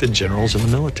respected generals in the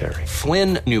military.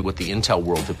 Flynn knew what the intel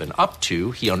world had been up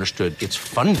to. He understood its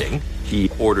funding. He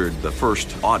ordered the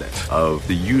first audit of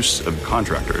the use of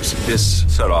contractors. This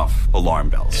set off alarm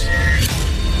bells.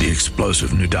 The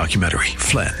explosive new documentary,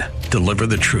 Flynn, Deliver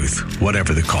the Truth,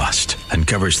 Whatever the Cost,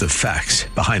 uncovers the facts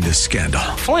behind this scandal.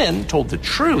 Flynn told the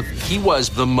truth. He was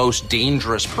the most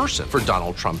dangerous person for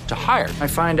Donald Trump to hire. I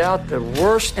find out the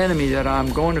worst enemy that I'm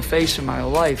going to face in my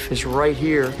life is right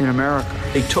here in America.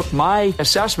 They took my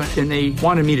assessment and they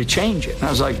wanted me to change it. And I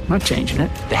was like, I'm not changing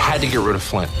it. They had to get rid of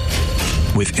Flynn.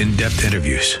 With in-depth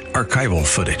interviews, archival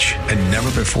footage, and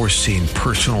never-before-seen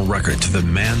personal records of the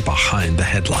man behind the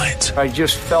headlines. I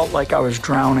just felt like I was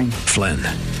drowning. Flynn,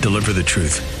 Deliver the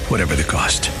Truth, Whatever the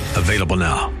Cost. Available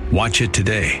now. Watch it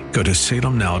today. Go to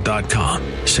salemnow.com.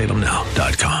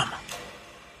 salemnow.com.